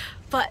place.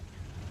 But,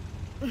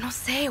 no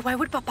sé, why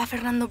would Papa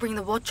Fernando bring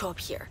the Vocho up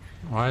here?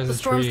 Why is The the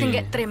storms can tree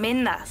get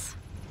tremendas.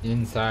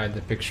 inside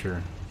the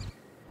picture?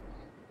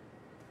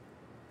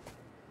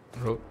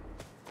 Oh.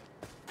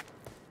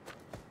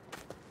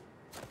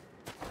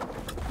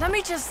 Let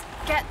me just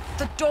get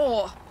the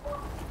door.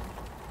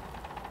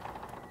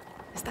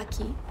 Is that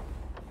key?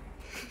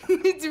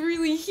 It's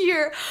really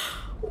here.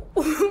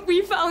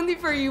 We found it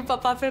for you,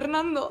 Papa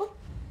Fernando.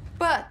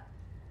 But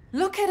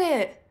look at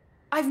it.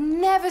 I've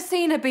never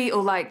seen a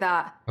beetle like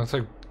that. Looks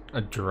like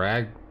a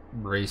drag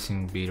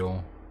racing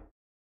beetle.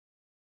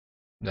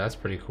 That's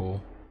pretty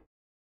cool.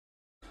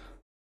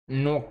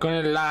 Not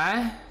gonna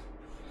lie.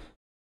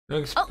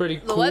 Looks pretty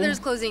cool. The weather's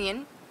closing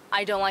in.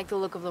 I don't like the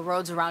look of the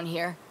roads around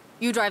here.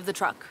 You drive the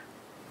truck.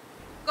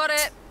 Got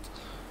it.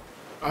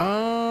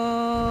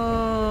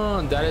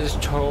 Oh, that is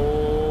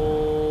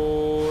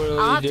totally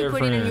I'll have different. to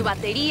put in a new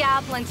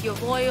batería, plenty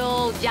of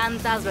oil,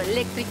 llantas, lo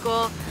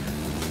eléctrico.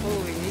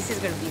 Oh, this is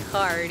gonna be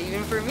hard,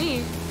 even for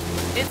me.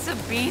 It's a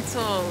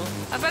beetle.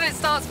 I bet it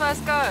starts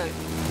first go.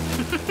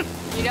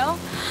 You know,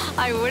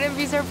 I wouldn't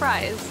be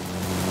surprised.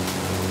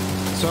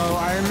 So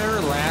I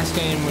remember last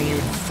game when you'd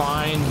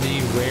find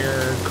the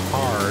rare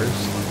cars,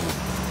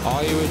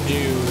 all you would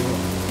do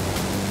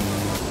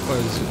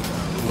was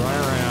run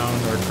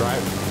around or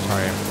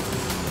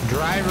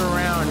drive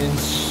around in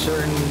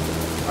certain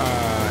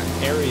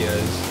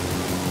areas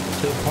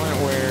to the point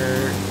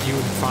where you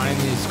would find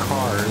these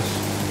cars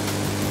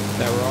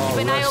that were all Keep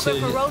an eye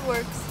rusted. open for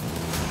roadworks.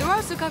 The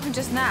roads look open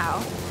just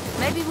now.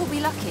 Maybe we'll be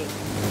lucky.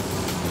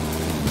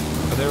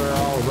 But they were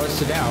all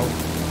rusted out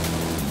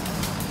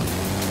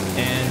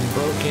and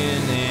broken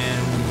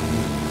and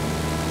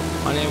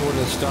unable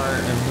to start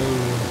and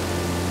move.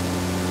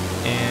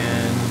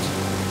 And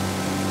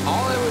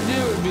all it would do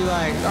would be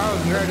like, oh,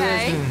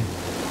 congratulations.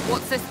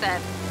 What's this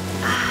then?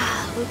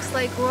 Looks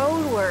like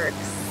roadworks.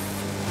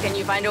 Can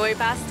you find a way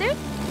past it?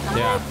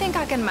 Yeah. I think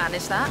I can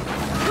manage that.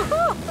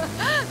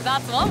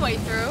 That's one way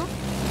through.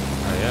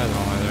 Oh, yeah, the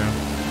one way there.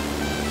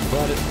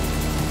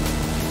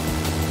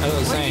 As I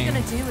was What are you saying,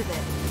 gonna do with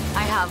it?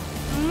 I have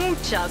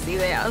muchas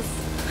ideas.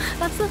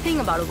 That's the thing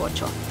about a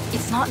bocho.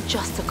 It's not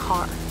just a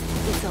car.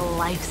 It's a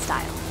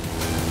lifestyle.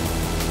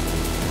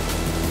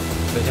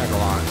 they talk a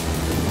lot.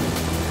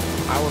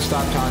 I will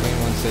stop talking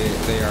once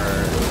they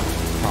are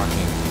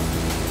talking.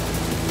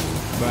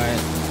 But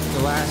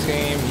the last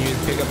game,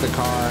 you'd pick up the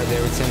car, they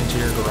would send it to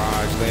your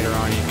garage. Later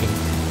on, you can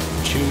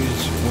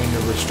choose when to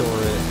restore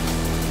it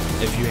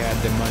if you had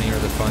the money or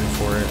the funds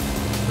for it,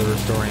 the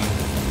restoring.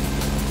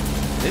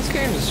 This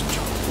game is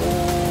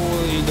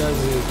totally does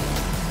it,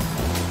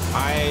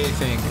 I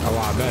think, a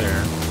lot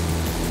better.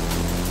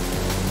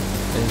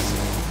 Is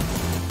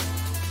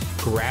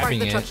Park grabbing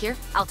the it. truck here.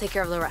 I'll take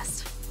care of the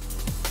rest.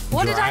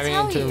 What did I Driving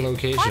tell into you? the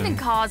location. Finding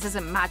cars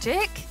isn't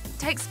magic. It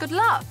takes good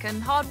luck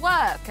and hard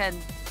work and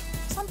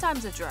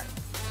sometimes a drone.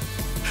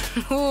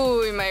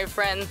 Ooh, my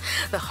friend.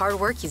 The hard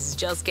work is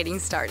just getting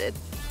started.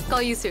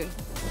 Call you soon.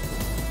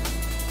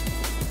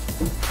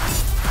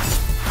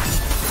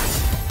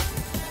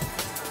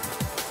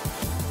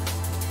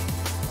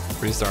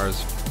 3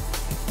 stars.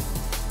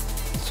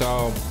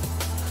 So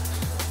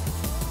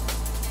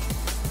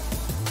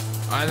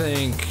I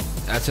think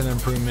that's an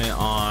improvement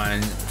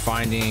on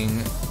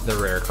finding the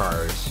rare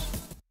cars.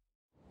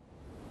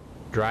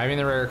 Driving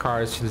the rare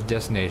cars to the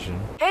destination.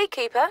 Hey,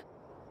 Cooper.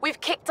 We've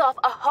kicked off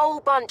a whole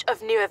bunch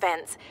of new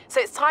events, so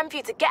it's time for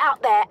you to get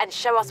out there and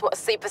show us what a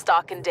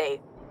superstar can do.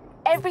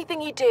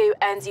 Everything you do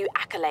earns you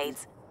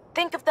accolades.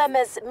 Think of them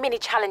as mini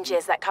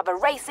challenges that cover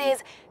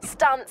races,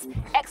 stunts,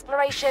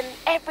 exploration,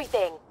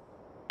 everything.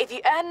 If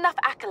you earn enough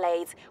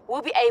accolades,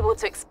 we'll be able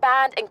to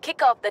expand and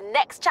kick off the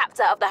next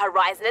chapter of the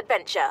Horizon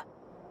adventure.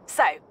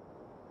 So,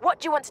 what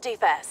do you want to do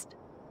first?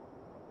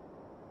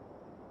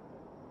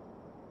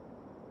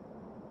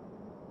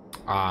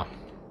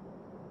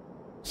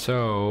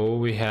 So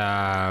we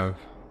have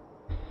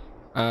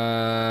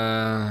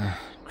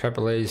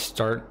AAA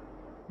start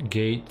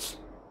gate.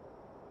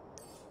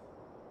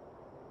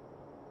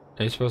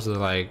 Are you supposed to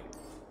like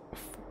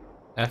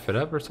F it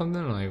up or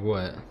something? Like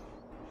what?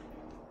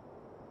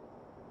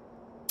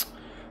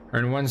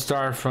 Earn 1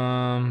 star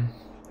from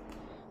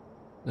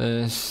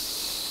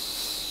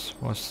this.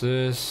 What's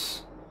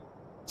this?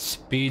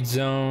 Speed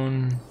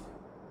zone.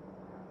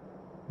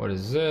 What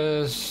is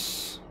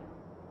this?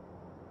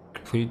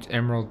 Complete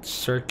Emerald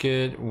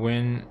Circuit.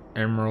 Win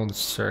Emerald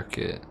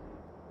Circuit.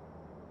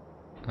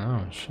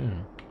 Oh shit.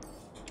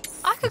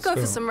 I could Let's go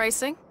go. for some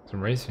racing.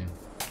 Some racing.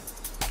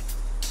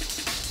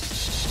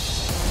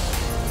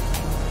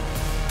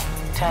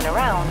 Turn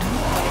around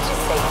when it is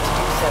safe to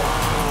do so.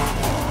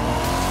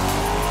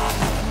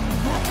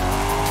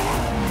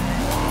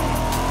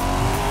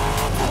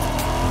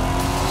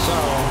 So,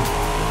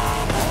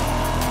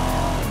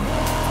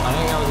 I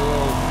think that was a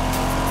little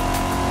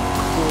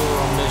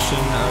cool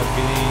mission of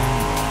getting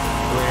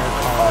rare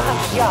 400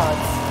 cars,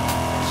 yards.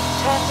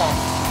 Turn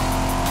left.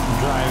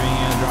 driving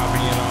it,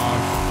 dropping it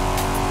off.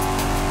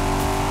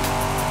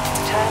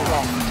 Turn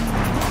left.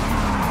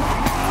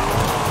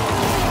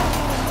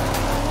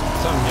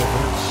 Something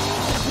different.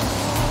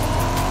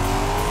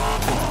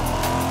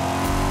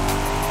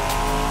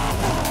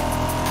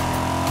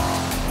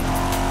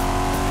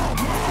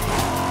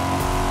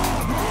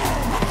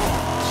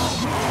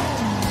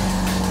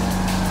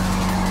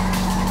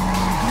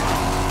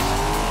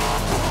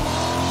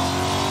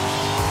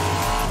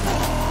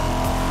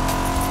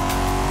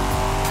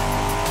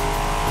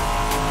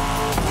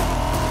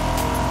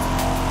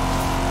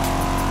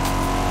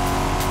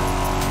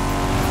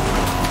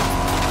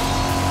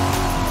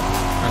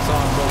 I saw a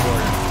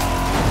billboard.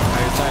 I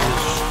decided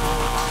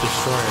to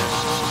destroy it.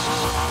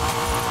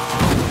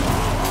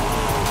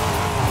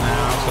 And I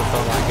also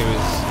felt like it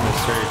was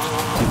necessary to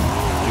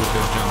do a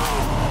good jump.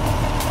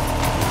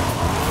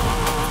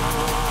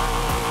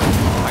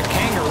 A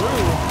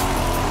kangaroo?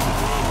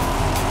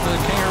 What does a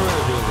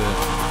kangaroo do with it?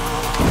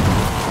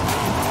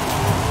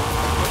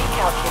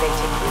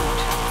 Recalculating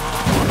route.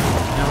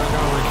 Yeah, we're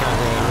gonna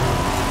recalculate the route.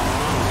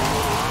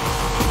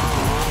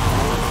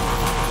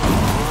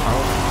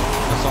 Oh,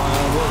 I saw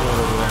another billboard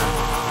over there.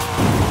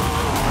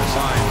 Or a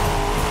sign.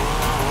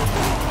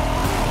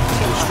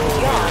 Destroy 200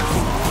 here. yards.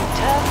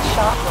 Turn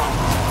sharp right.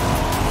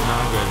 No,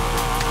 I'm good.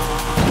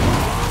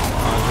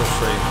 I'll go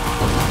straight.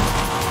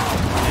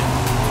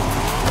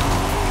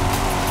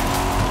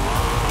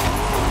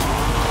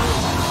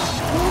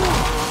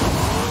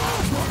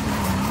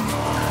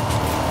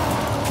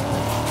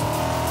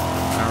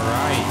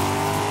 Alright.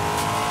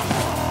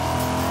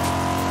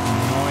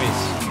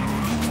 Noise.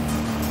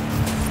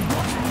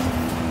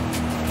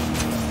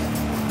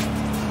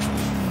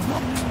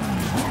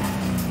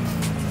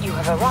 You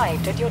have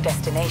arrived at your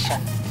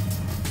destination.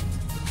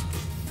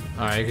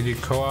 Alright, you can do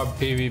co-op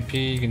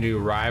PvP, you can do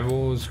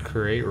rivals,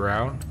 create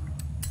route.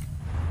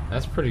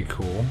 That's pretty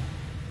cool.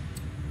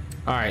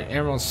 Alright,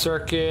 Emerald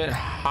Circuit,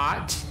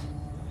 hot,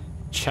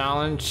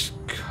 challenge,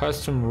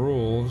 custom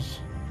rules,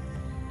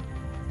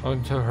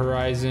 Welcome to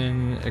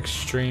Horizon,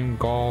 extreme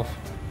golf,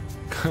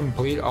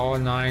 complete all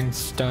 9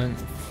 stunt,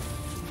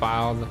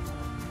 fill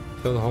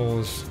the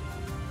holes,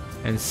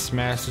 and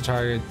smash the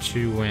target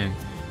to win.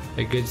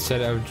 A good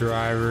set of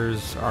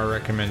drivers are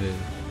recommended.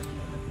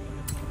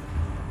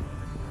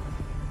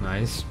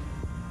 Nice.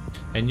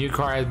 A new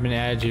car has been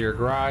added to your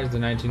garage, the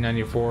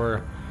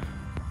 1994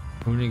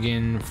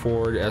 Hoonigan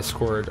Ford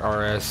Escort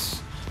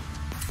RS.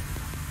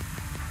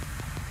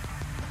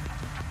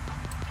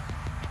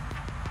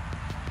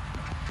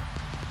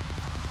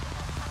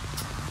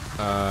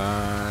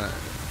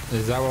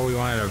 Is that what we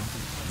wanted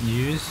to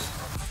use?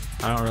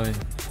 I don't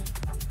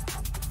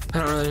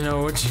really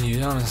know what to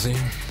use, honestly.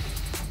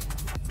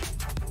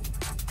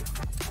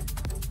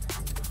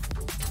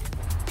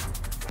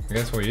 I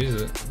guess we'll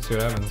use it, see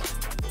what happens.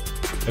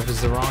 If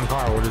it's the wrong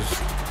car, we'll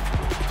just,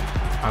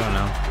 I don't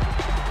know,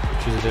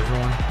 choose a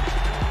different one.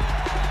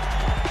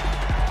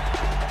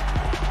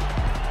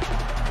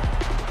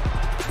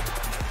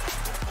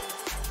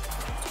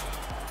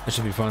 That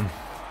should be fun.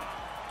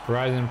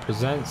 Horizon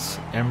presents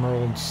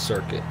Emerald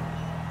Circuit.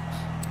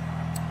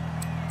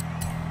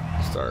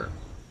 Start.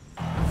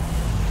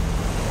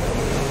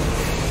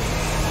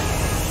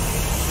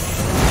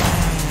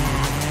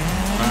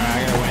 Alright, I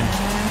gotta win.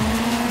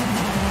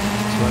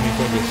 So let me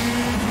focus.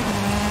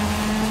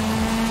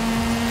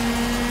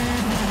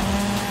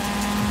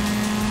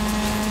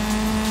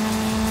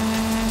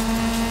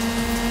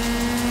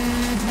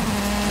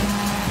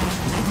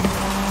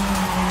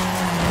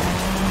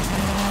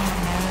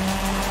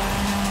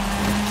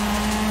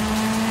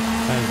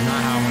 That is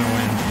not how I'm gonna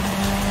win.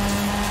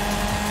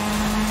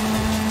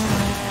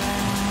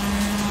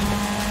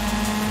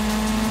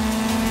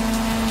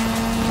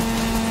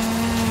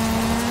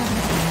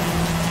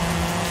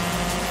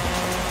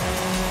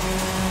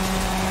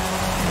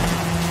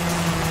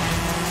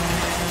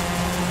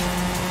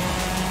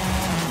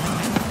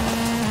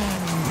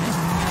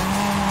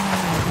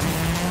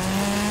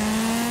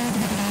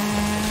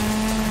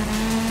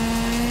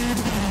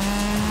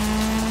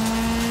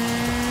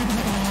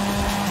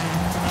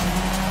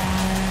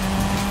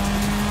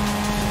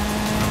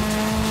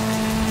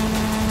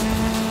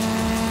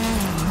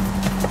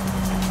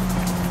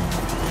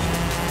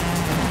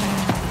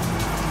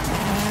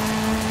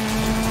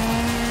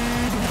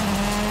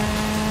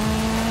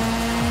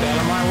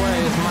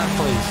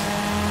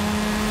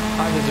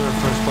 I deserve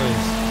first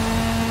place.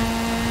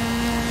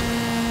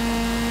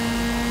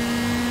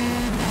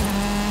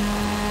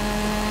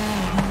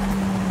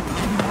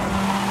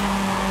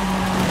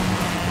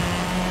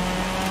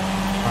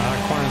 Wow,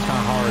 that corner's kind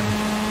of hard.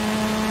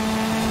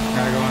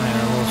 Gotta go in there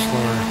a little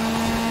slower.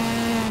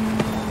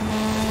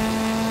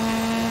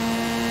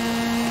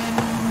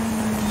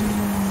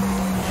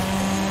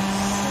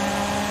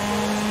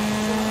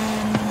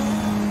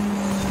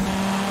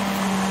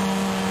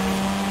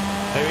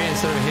 Maybe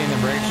instead of hitting the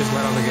brakes, just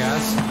let out the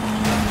gas.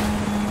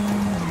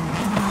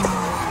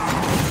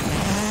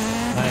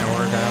 That didn't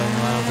work. I didn't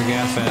let out the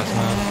gas fast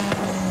enough.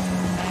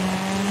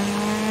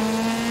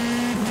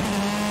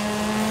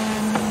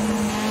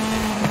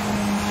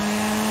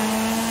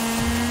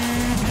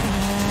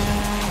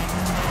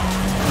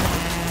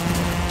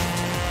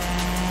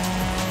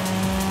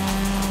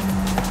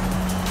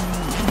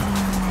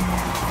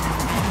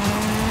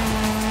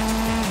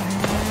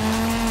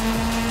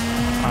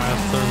 Alright,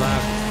 that's third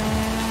lap.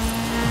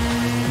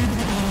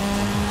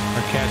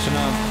 Catching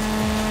up.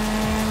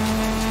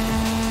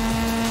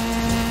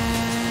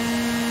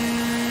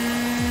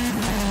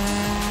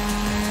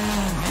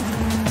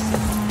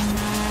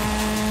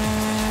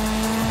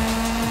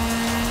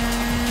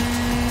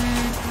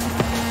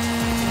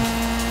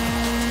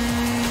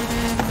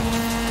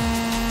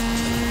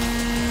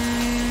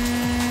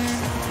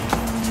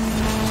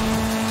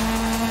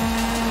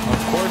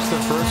 Of course, the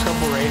first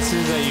couple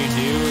races that you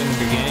do in the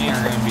beginning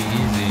are going to be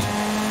easy.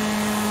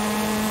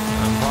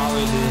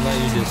 Probably to let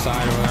you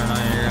decide whether or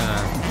not you're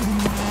gonna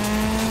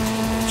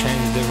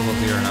change the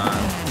difficulty or not.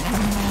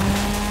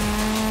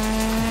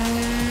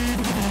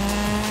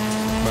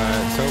 But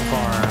so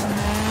far,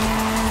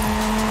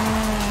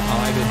 I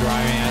like the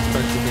driving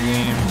aspects of the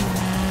game.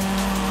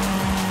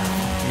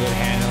 Good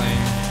handling,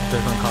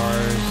 different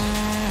cars.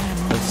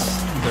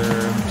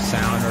 Their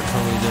sound are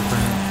totally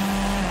different.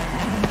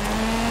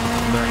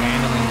 Their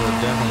handling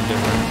are definitely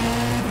different.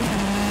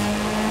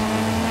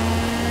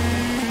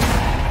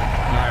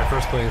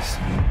 First place.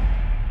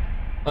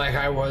 Like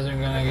I wasn't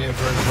gonna get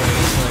first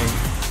place. Like,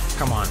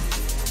 come on.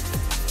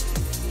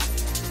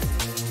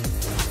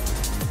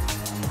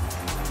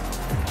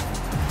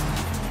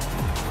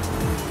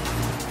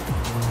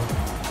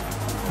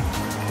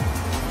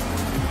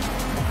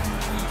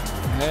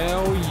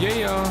 Hell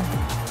yeah.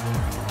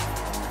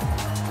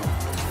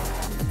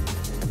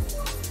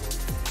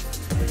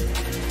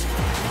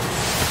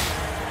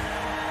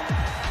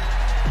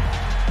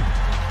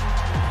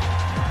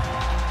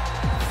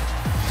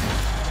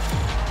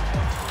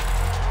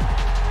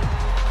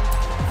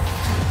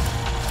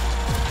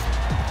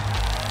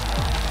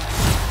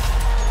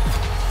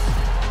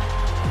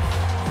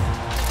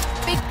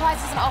 Is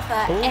an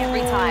offer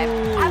every time.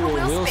 Have a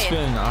wheel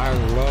spin. I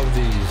love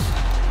these.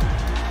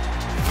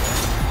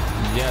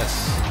 Yes.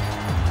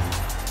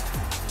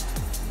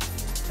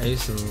 I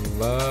used to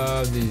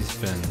love these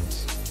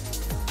spins.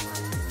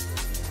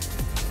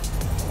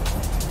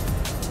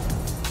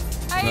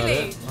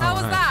 Haley, how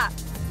was that?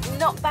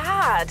 Not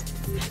bad.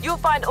 You'll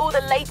find all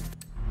the latest.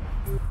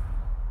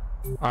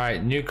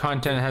 Alright, new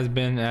content has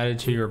been added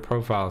to your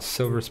profile.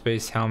 Silver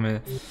space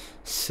helmet,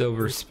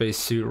 silver space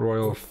suit,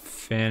 royal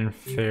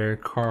fanfare,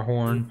 car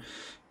horn.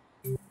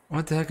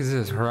 What the heck is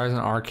this? Horizon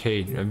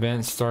Arcade.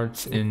 Event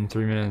starts in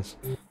 3 minutes.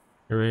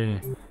 You're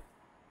ready.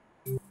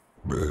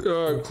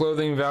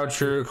 Clothing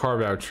voucher, car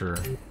voucher.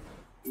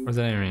 What does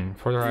that even mean?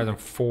 Forza Horizon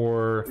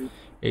 4,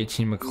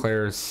 18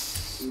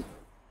 McLaren's.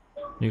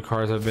 New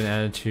cars have been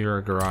added to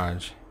your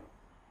garage.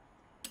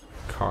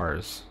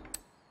 Cars.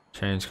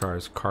 Change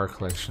cars. Car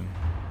collection.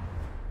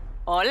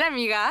 Hola,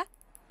 amiga.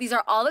 These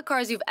are all the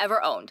cars you've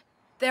ever owned.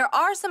 There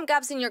are some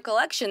gaps in your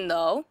collection,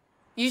 though.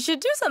 You should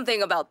do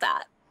something about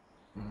that.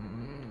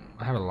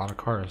 I have a lot of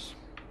cars.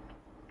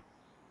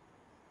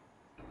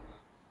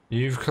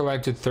 You've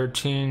collected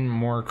 13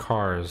 more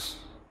cars.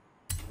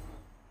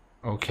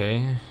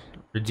 Okay.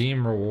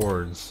 Redeem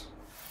rewards.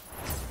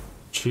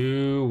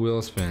 2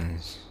 wheel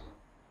spins.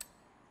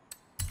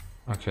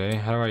 Okay,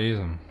 how do I use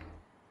them?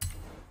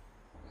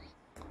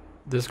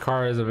 This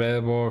car is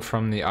available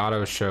from the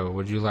auto show.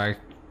 Would you like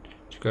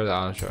to go to the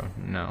auto show?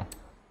 No.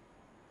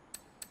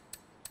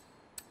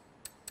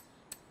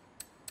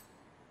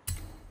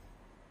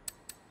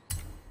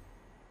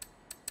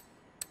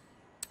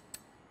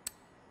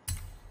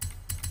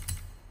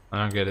 I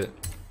don't get it.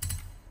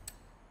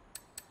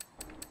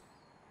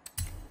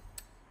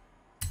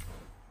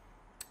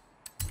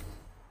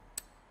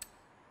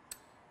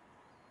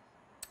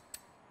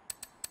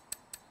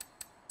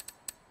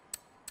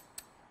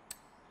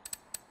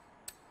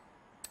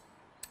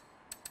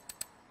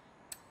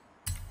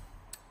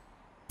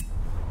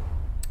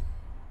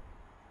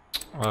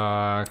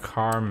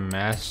 Car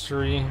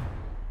mastery.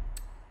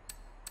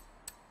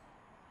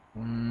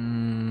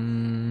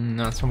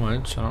 Not so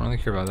much. I don't really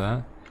care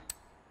about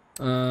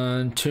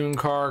that. Tune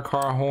car,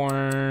 car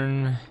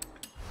horn,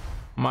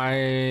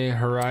 my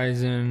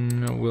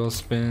Horizon, wheel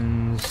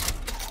spins.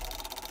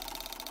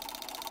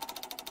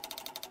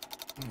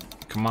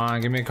 Come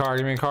on, give me a car,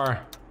 give me a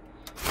car.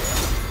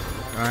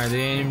 Alright, the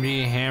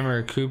AMG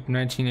Hammer Coupe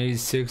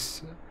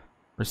 1986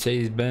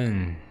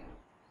 Mercedes-Benz.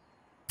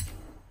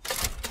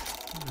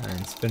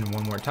 And spin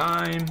one more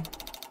time.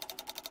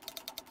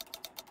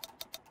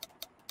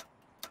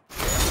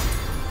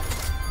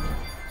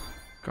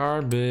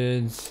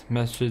 Garbage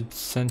message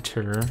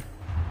center.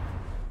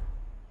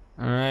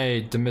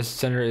 Alright, the message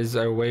center is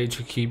a way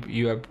to keep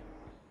you up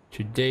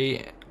to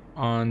date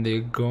on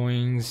the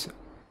goings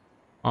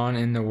on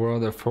in the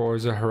world of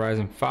Forza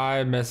Horizon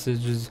 5.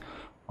 Messages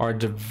are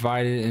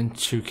divided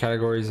into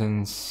categories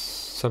and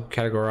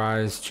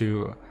subcategorized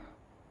to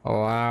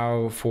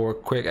allow for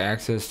quick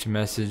access to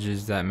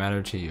messages that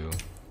matter to you.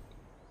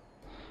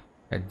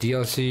 Got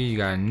DLC, you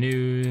got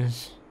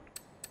news.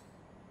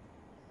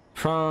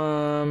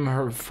 From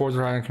her Forza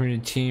Horizon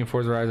community team,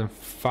 Forza Horizon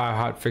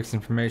 5 hotfix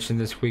information.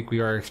 This week we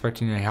are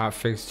expecting a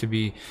hotfix to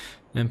be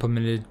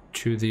implemented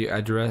to the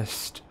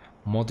addressed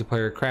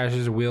multiplayer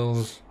crashes,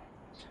 wheel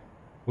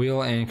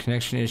and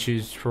connection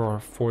issues for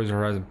Forza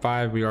Horizon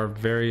 5. We are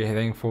very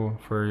thankful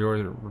for your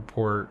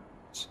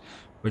reports,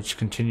 which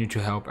continue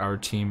to help our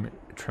team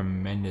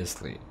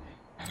tremendously.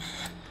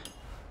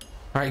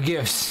 Alright,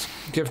 gifts.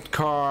 Gift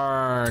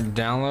card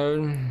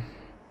download.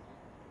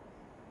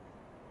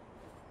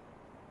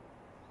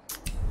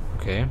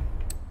 Okay.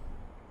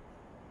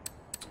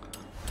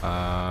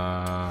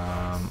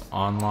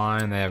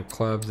 Online, they have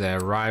clubs, they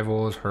have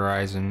rivals,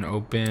 Horizon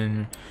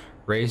Open,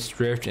 race,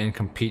 drift, and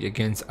compete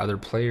against other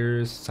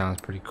players.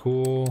 Sounds pretty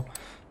cool.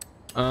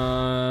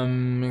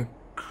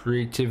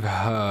 Creative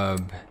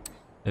Hub,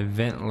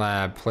 Event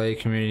Lab, play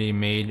community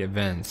made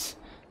events,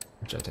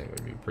 which I think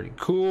would be pretty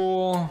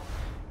cool.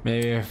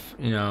 Maybe if,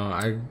 you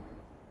know,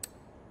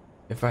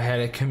 if I had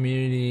a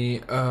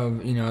community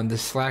of, you know, the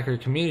Slacker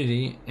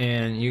community,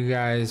 and you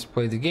guys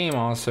played the game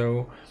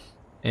also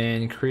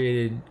and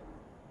created,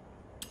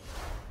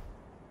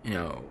 you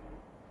know,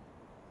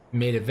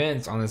 made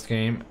events on this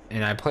game,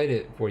 and I played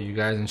it for you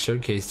guys and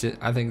showcased it,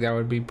 I think that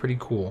would be pretty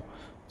cool.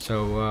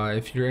 So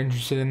if you're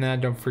interested in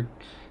that, don't forget,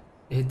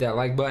 hit that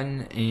like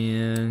button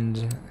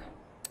and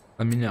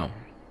let me know.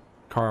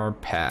 Car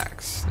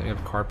packs. They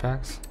have car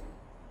packs.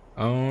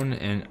 Own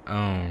and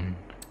own.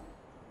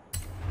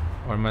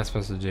 What am I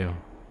supposed to do? Am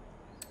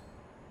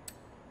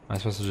I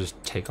supposed to just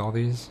take all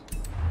these?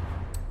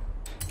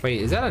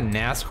 Wait, is that a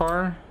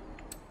NASCAR?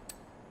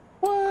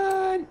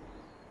 What?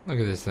 Look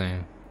at this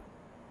thing.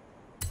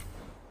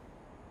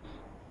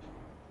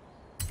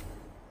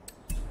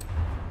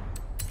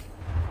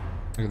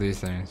 Look at these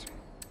things.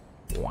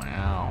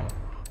 Wow.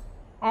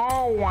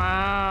 Oh,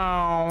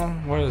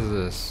 wow. What is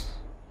this?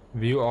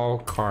 View all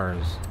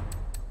cars.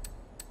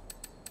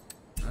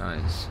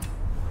 Nice.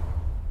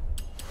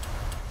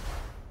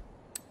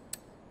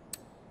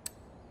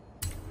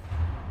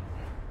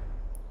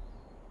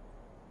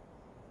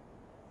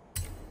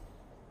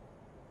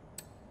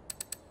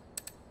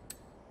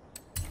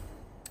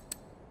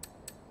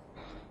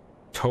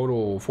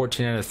 Total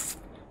 14 out of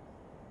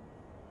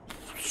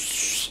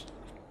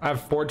I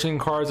have 14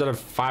 cars out of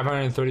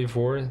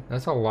 534.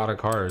 That's a lot of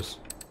cars.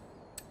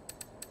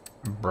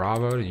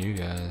 Bravo to you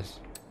guys.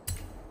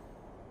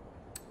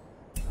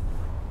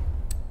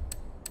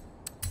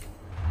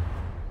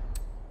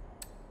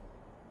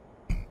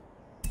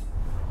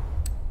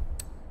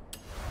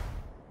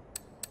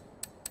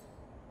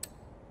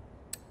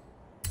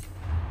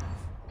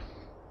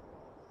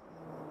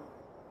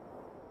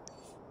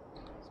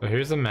 So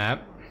here's the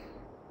map.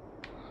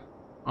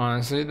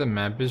 Honestly, the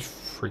map is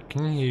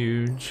freaking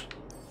huge.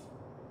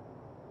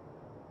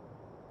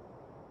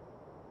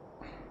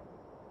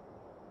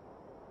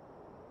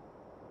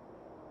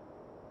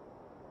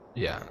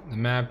 Yeah, the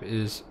map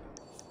is...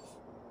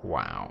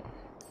 Wow.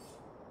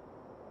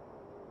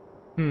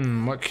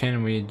 What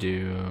can we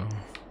do?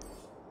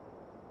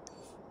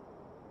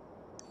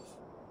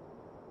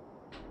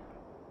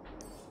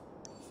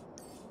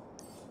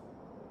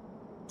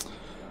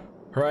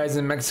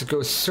 Horizon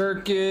Mexico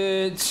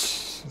Circuit.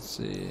 Let's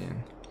see.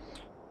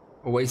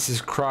 Oasis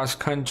Cross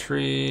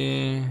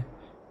Country.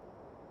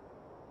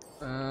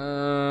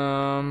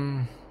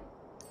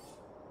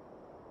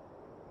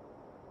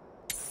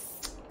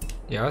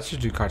 Yeah, let's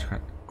just do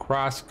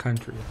cross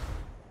country.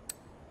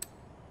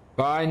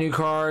 Buy new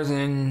cars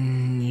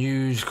and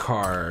use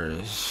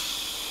cars.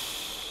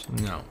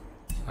 No,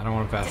 I don't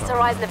want to pass. It's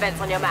Horizon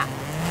events on your map.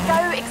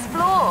 Go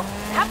explore.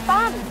 Have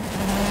fun.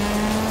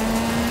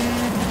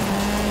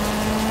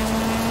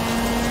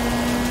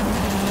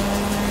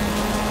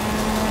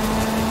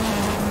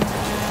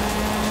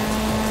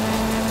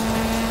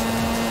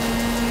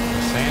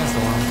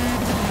 Sandstorm.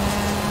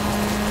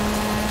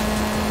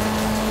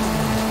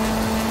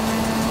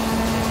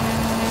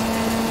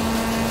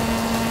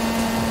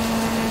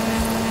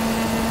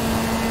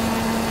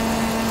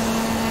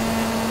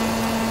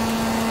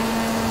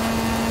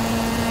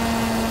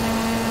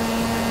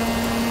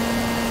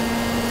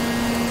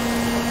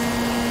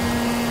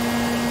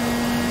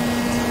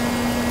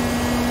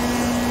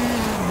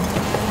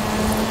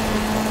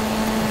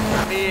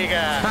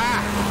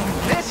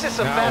 This is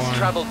a fast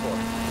travel board.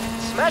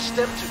 Smash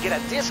them to get a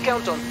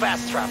discount on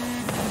fast travel.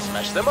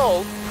 Smash them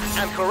all,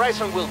 and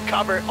Horizon will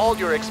cover all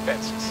your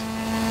expenses.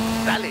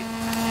 Dale. I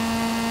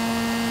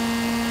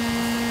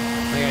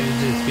think I just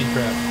did a speed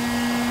trap.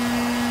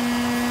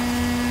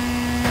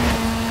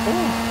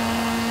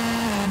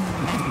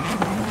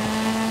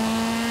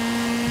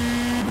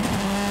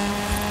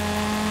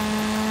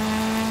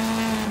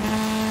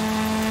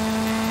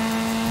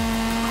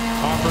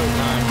 Off-road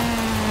time.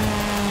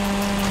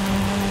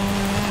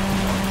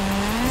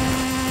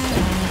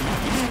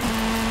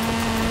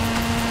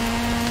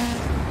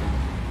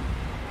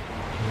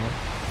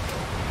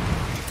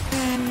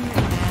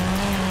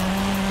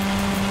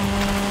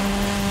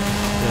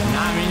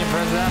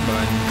 Press that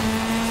button.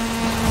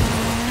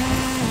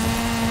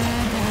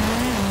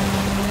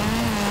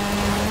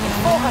 In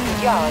 400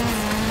 yards,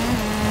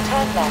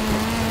 turn left.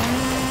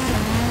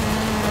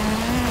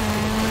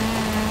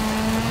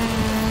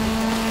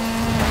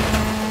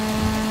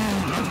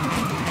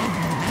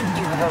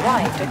 You have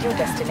arrived at your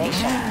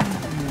destination.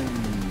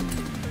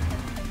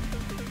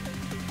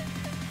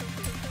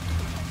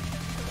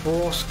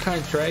 Cross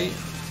country.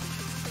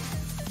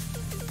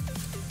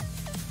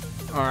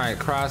 Alright,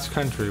 cross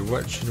country.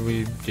 What should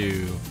we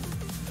do?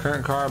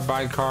 Current car,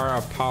 buy car,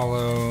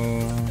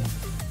 Apollo.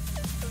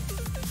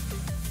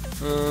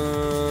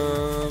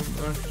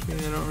 Actually,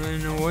 I don't really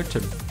know what to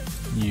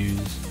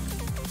use.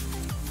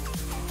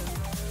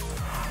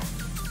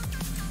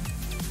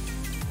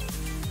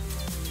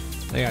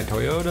 They got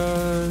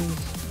Toyotas,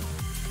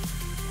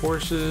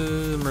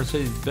 Porsches,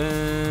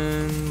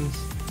 Mercedes-Benz,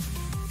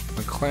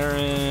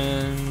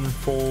 McLaren,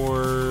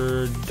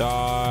 Ford,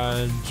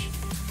 Dodge,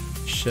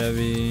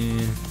 Chevy,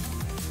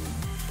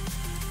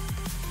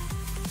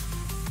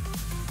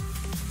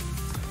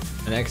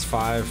 an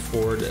X5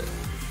 Ford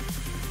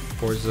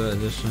Forza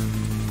Edition,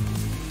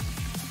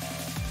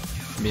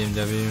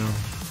 BMW.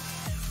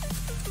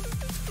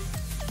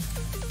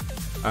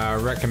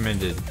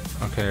 Recommended.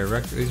 Okay,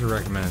 these are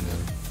recommended.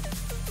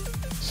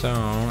 So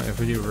if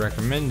we do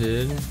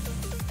recommended,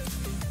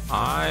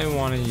 I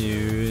want to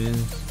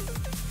use.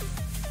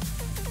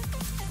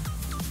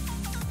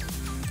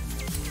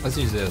 Let's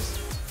use this.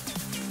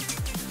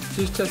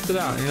 Just test it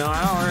out. You know,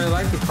 I don't really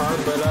like the car,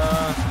 but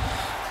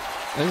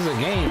this is a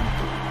game.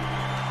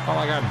 Not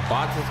like I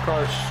bought this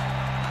car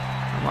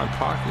in my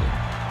pocket.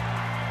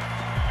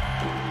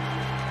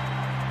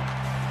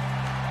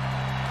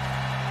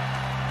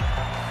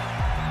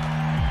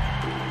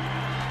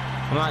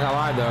 I'm not gonna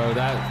lie though,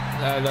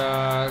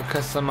 that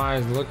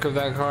customized look of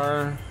that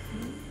car,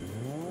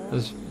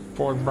 this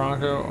Ford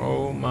Bronco,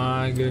 oh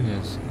my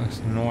goodness, looks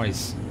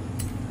nice.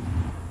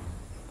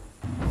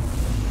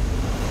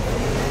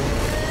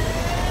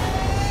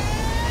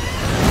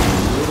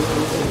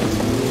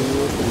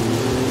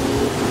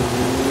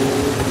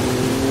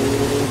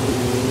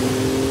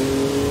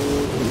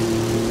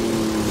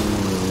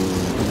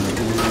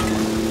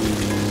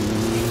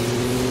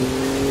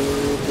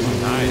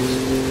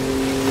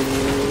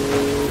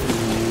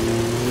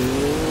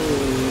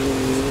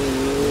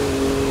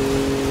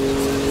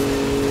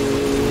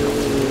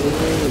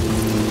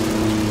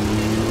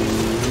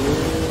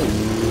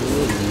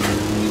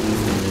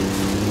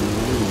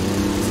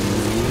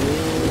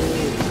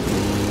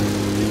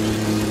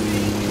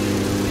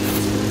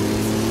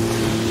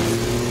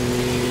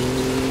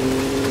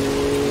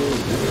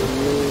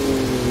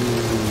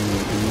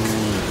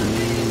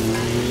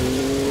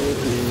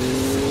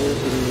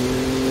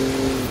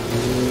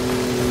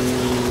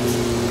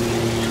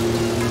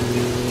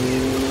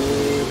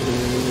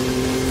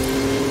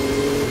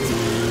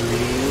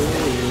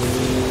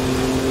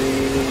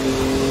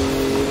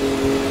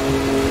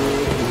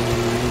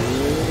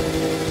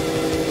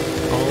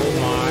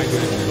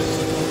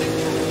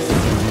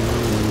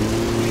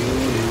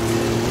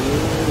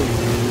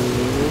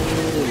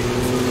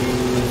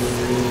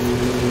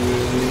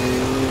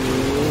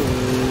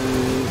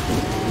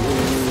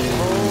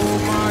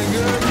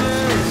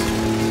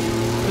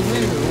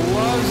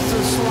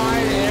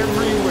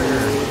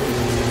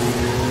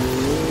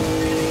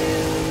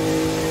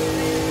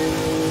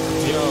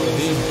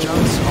 These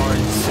jumps are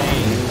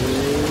insane.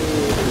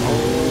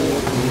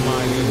 Oh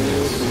my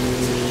goodness.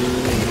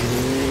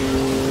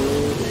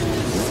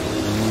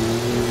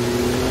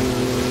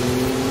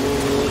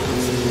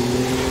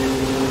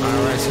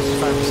 Alright,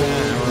 65%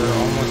 and we're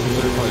almost in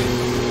third place.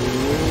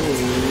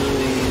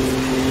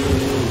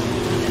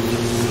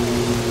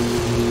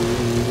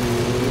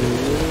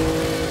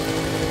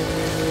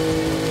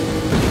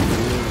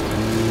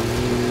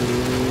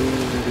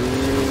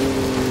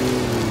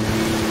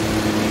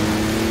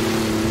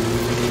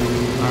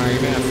 Alright,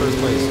 give me that first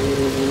place.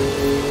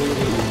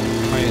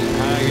 Wait,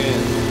 how do I get in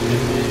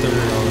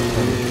third all of a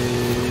sudden?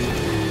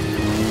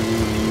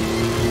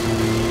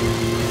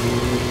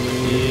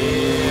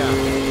 Yeah.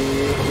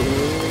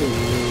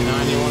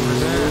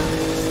 91%.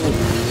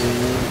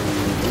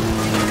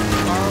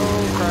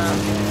 Oh crap.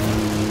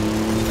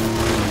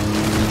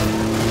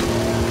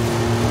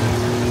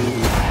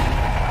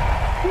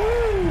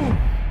 Woo!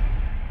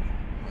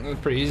 It was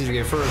pretty easy to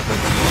get first, but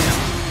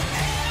damn.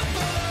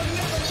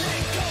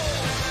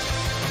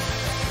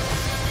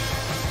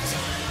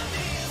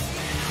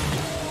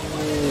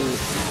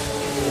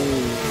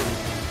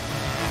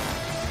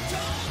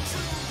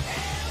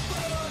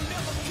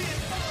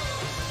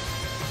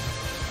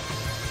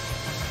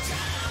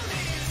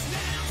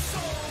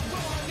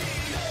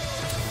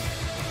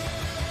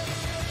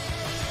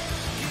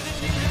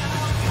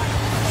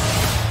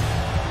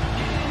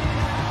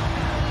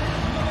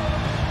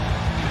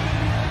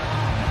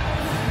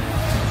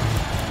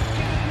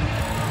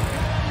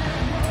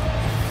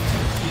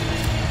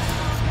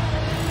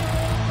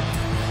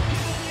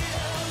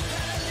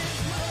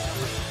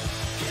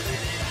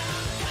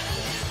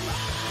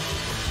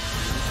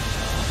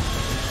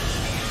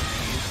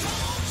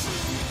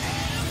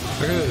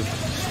 Look at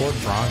this Ford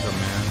Bronco,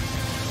 man.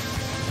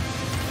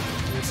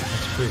 That's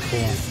pretty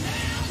cool.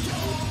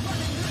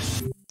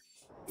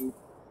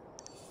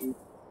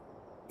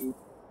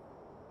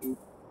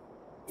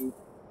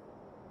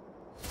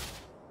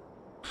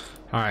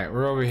 Alright,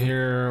 we're over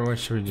here. What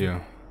should we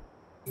do?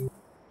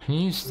 Can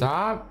you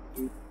stop?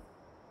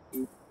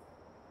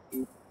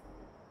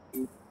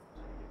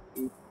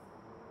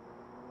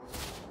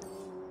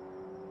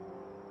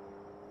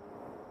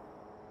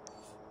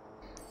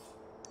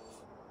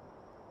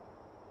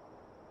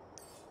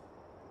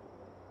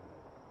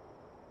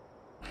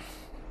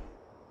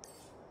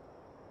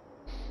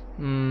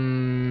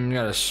 You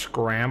gotta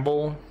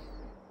scramble. What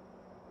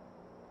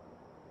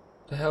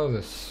the hell is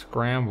a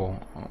scramble?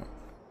 Oh.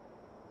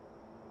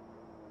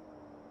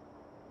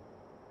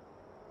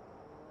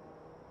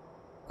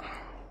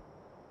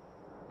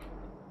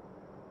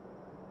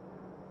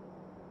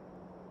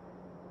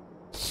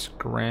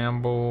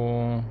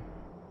 Scramble.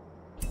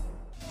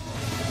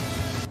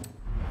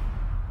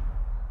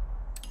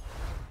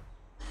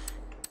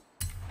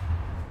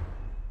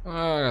 Oh,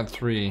 I got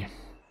 3.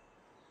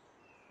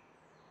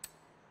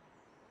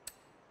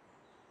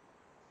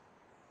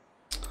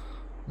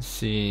 Let's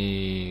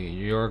see,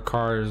 your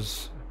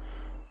car's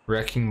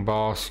wrecking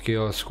ball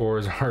skill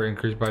scores are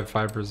increased by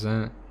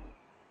 5%.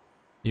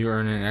 You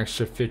earn an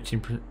extra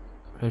 15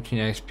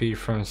 XP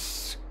from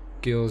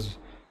skills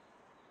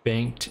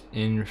banked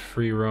in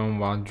free roam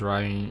while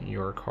driving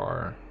your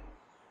car.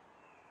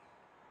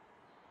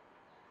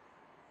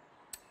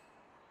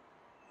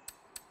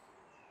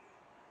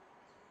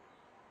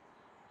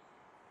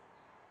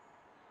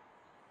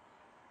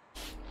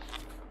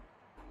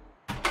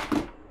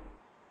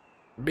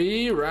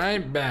 Be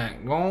right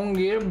back. Gonna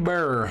get a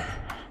burr.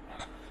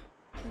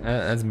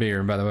 That's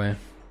beer, by the way.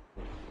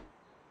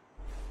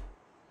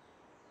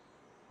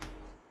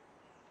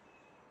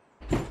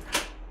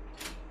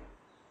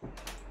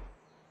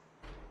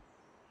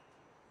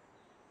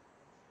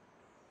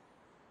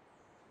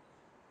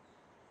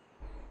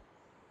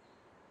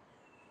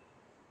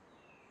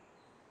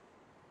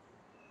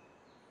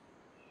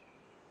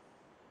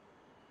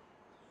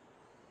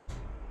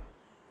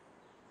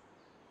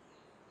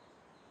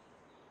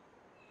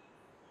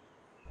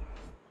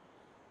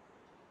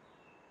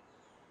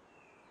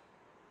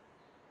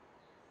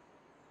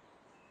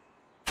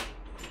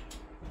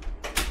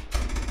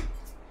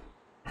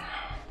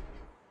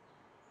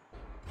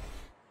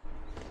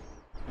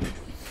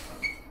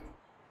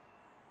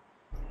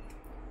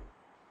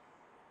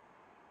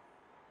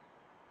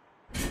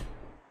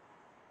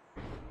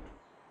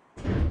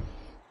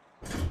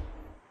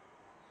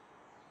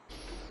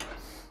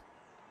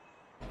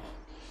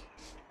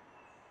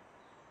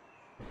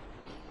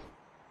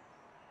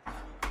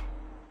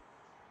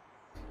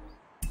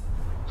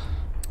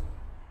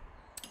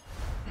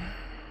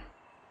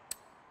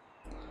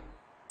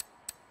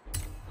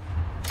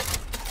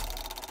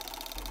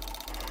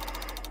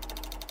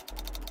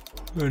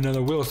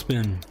 Another wheel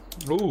spin.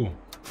 Ooh.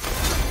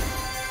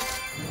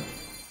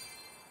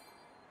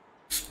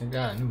 I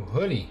got a new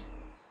hoodie.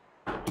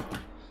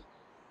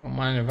 Don't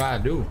mind if I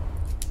do.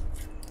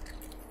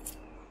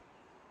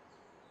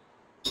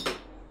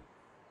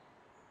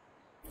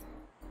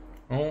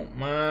 Don't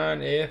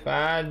mind if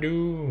I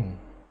do.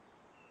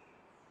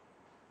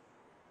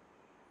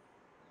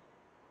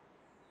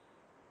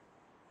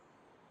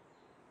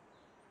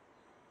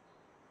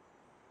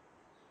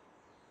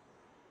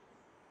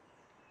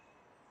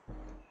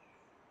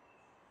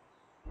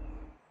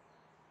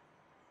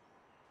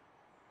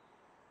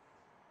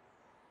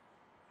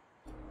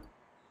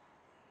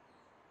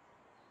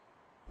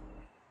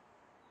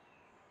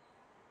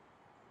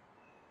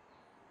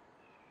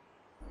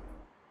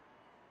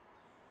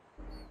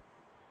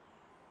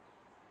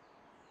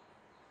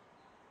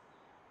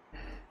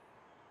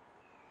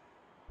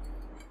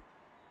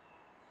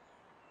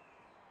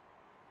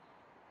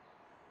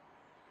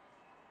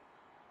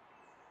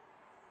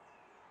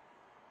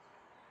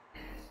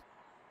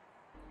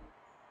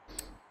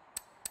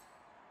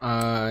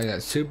 I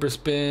got super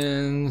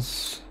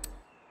spins.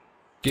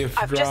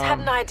 Gift I've drop. just had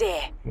an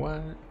idea.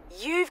 What?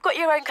 You've got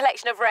your own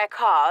collection of rare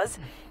cars,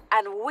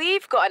 and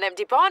we've got an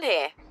empty barn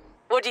here.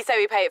 What do you say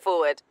we pay it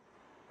forward?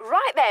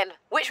 Right then,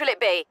 which will it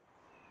be?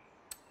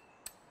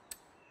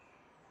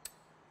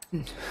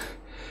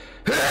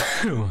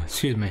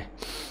 Excuse me.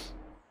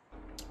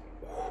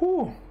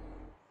 Whew.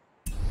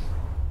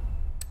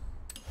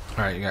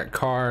 Alright, you got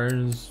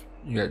cars.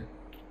 You got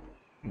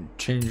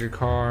change your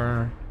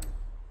car.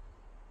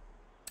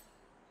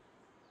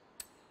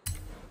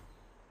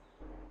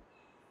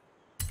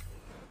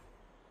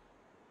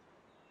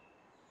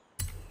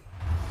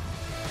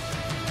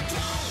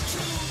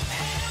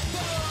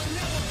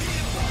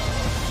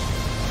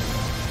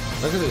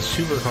 Look at this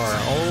supercar.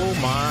 Oh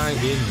my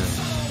goodness.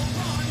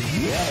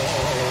 It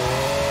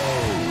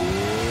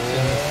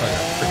looks like a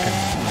freaking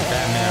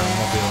Batman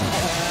automobile.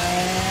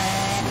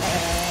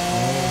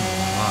 Oh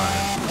my.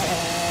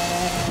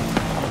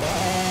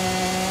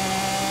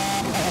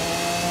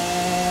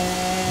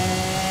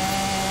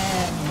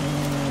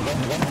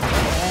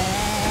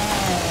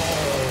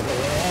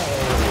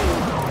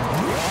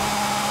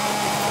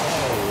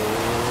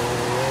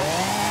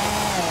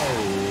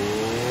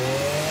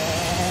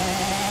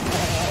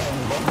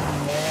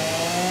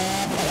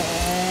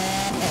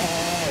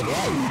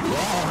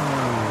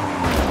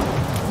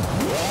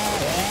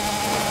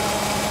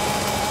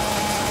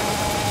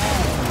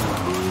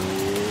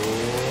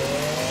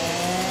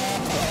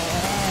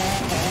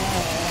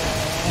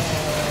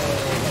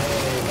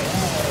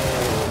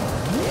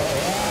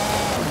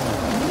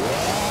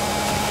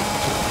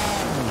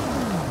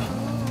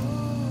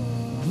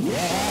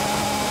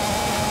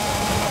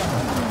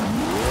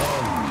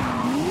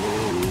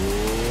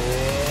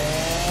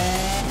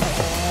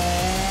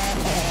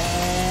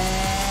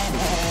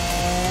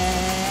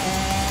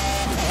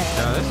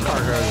 Now this car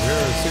goes 0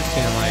 to 60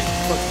 in like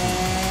fucking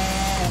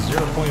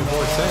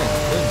 0.4 seconds.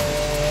 Goodness.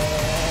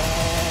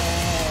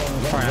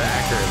 Quite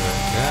accurate, but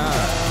yeah,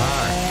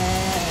 high.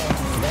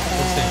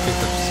 This thing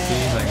picks up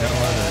speed like no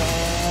other.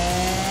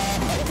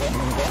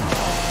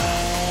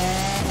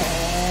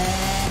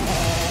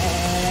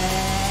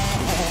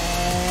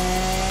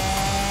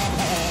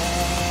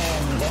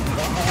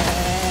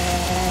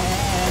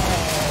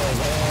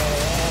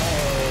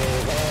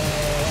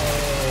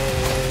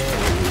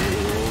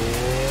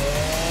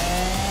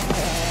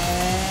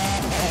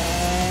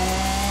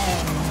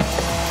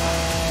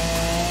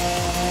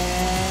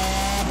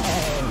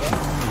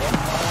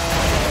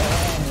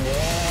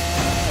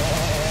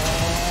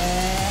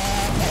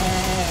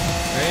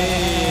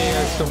 Hey,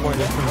 that's someone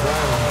that's been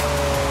driving.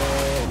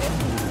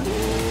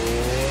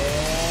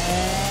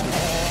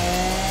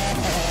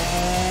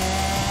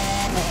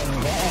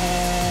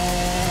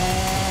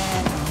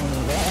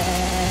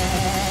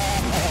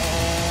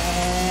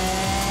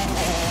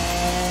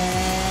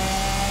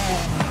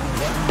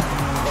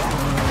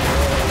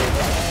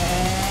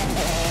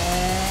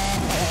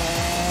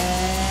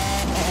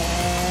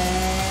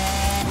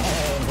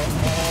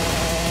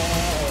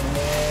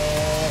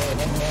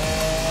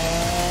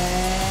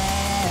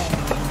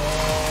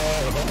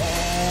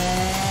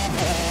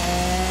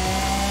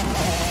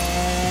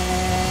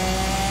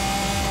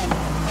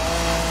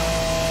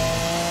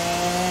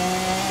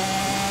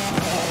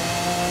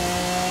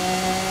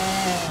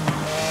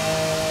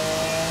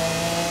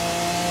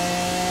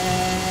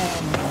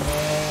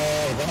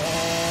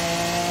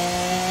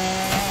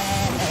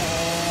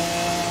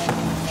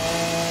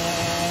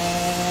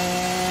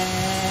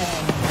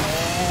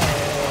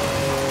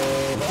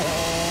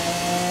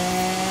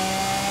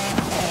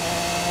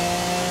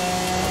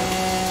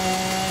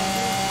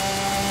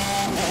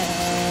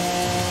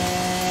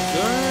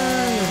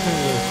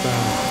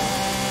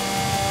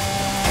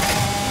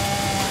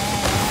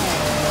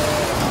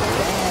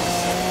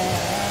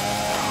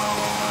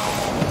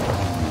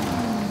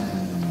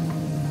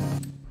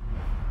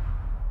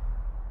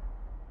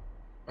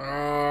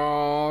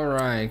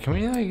 Alright, can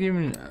we like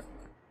even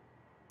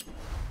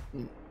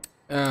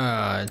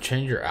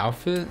change your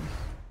outfit?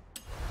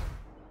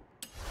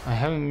 I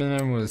haven't been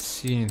able to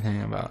see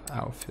anything about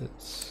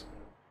outfits.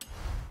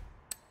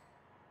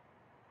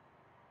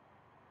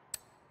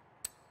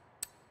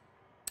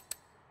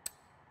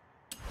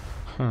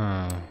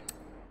 Huh.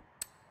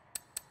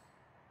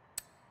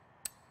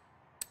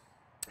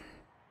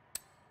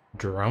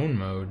 Drone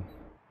mode.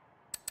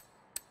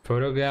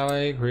 Photo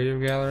gallery,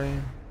 creative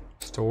gallery,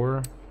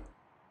 store.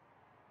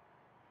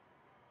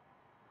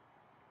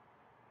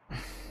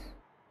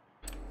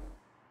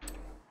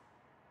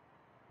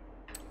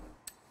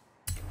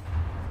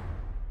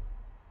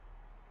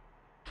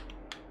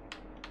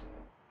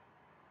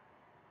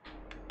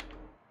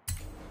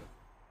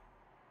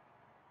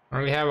 I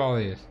already have all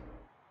these.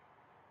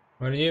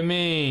 What do you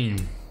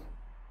mean?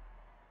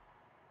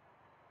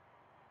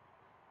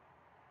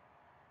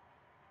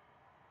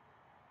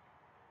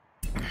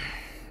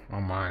 Oh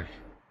my.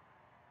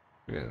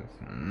 It's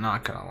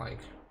not gonna like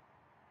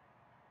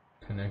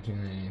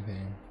connecting to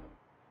anything.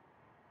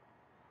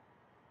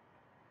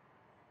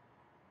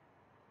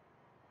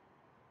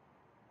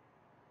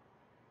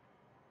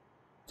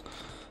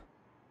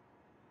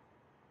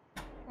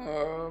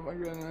 Oh my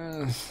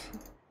goodness.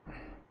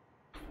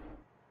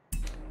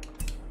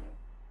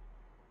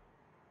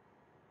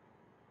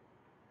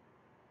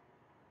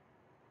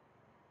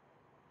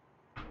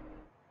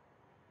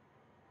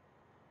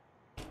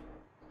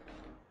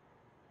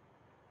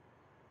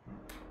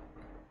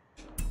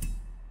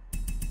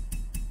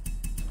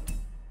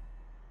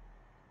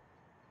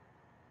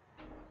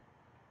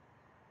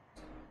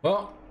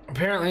 Well,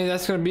 apparently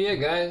that's gonna be it,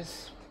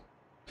 guys.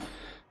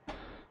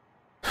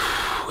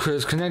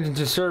 Because connecting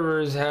to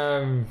servers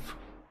have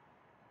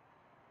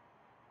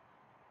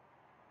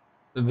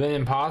been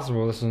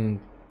impossible this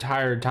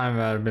entire time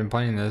that I've been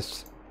playing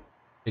this.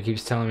 It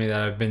keeps telling me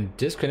that I've been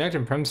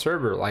disconnected from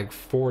server like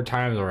 4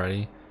 times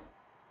already.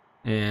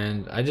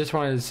 And I just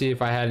wanted to see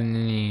if I had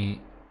any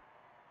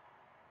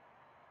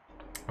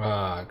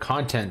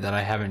content that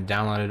I haven't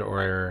downloaded,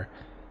 or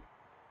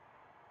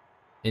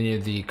any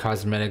of the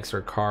cosmetics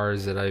or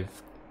cars that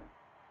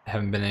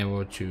haven't been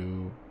able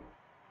to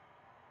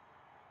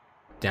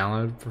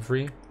download for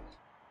free.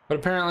 But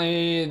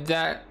apparently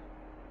that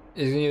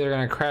is either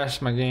going to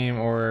crash my game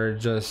or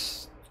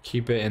just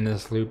keep it in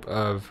this loop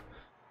of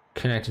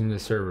connecting to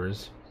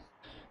servers.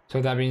 So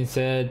with that being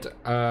said,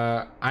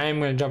 I am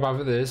going to jump off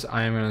of this.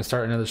 I am going to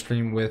start another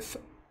stream with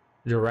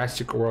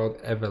Jurassic World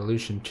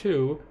Evolution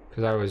 2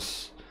 because I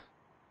was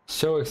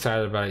so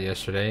excited about it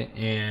yesterday,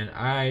 and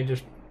I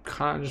just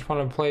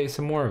want to play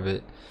some more of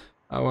it.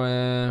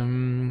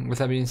 With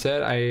that being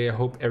said, I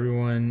hope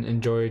everyone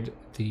enjoyed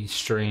the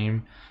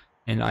stream,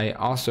 and I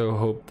also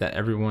hope that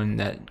everyone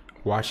that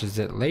watches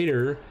it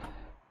later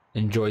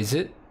enjoys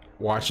it,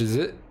 watches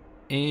it,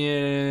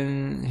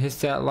 and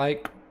hits that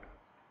like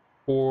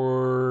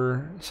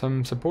for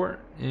some support,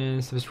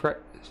 and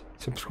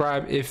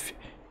subscribe if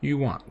you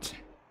want.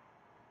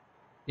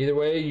 Either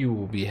way, you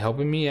will be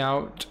helping me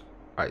out.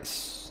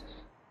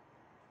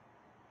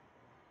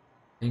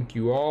 Thank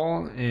you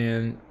all,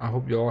 and I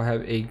hope you all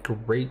have a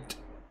great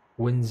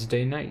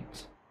Wednesday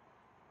night.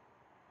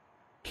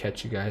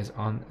 Catch you guys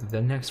on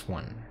the next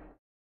one.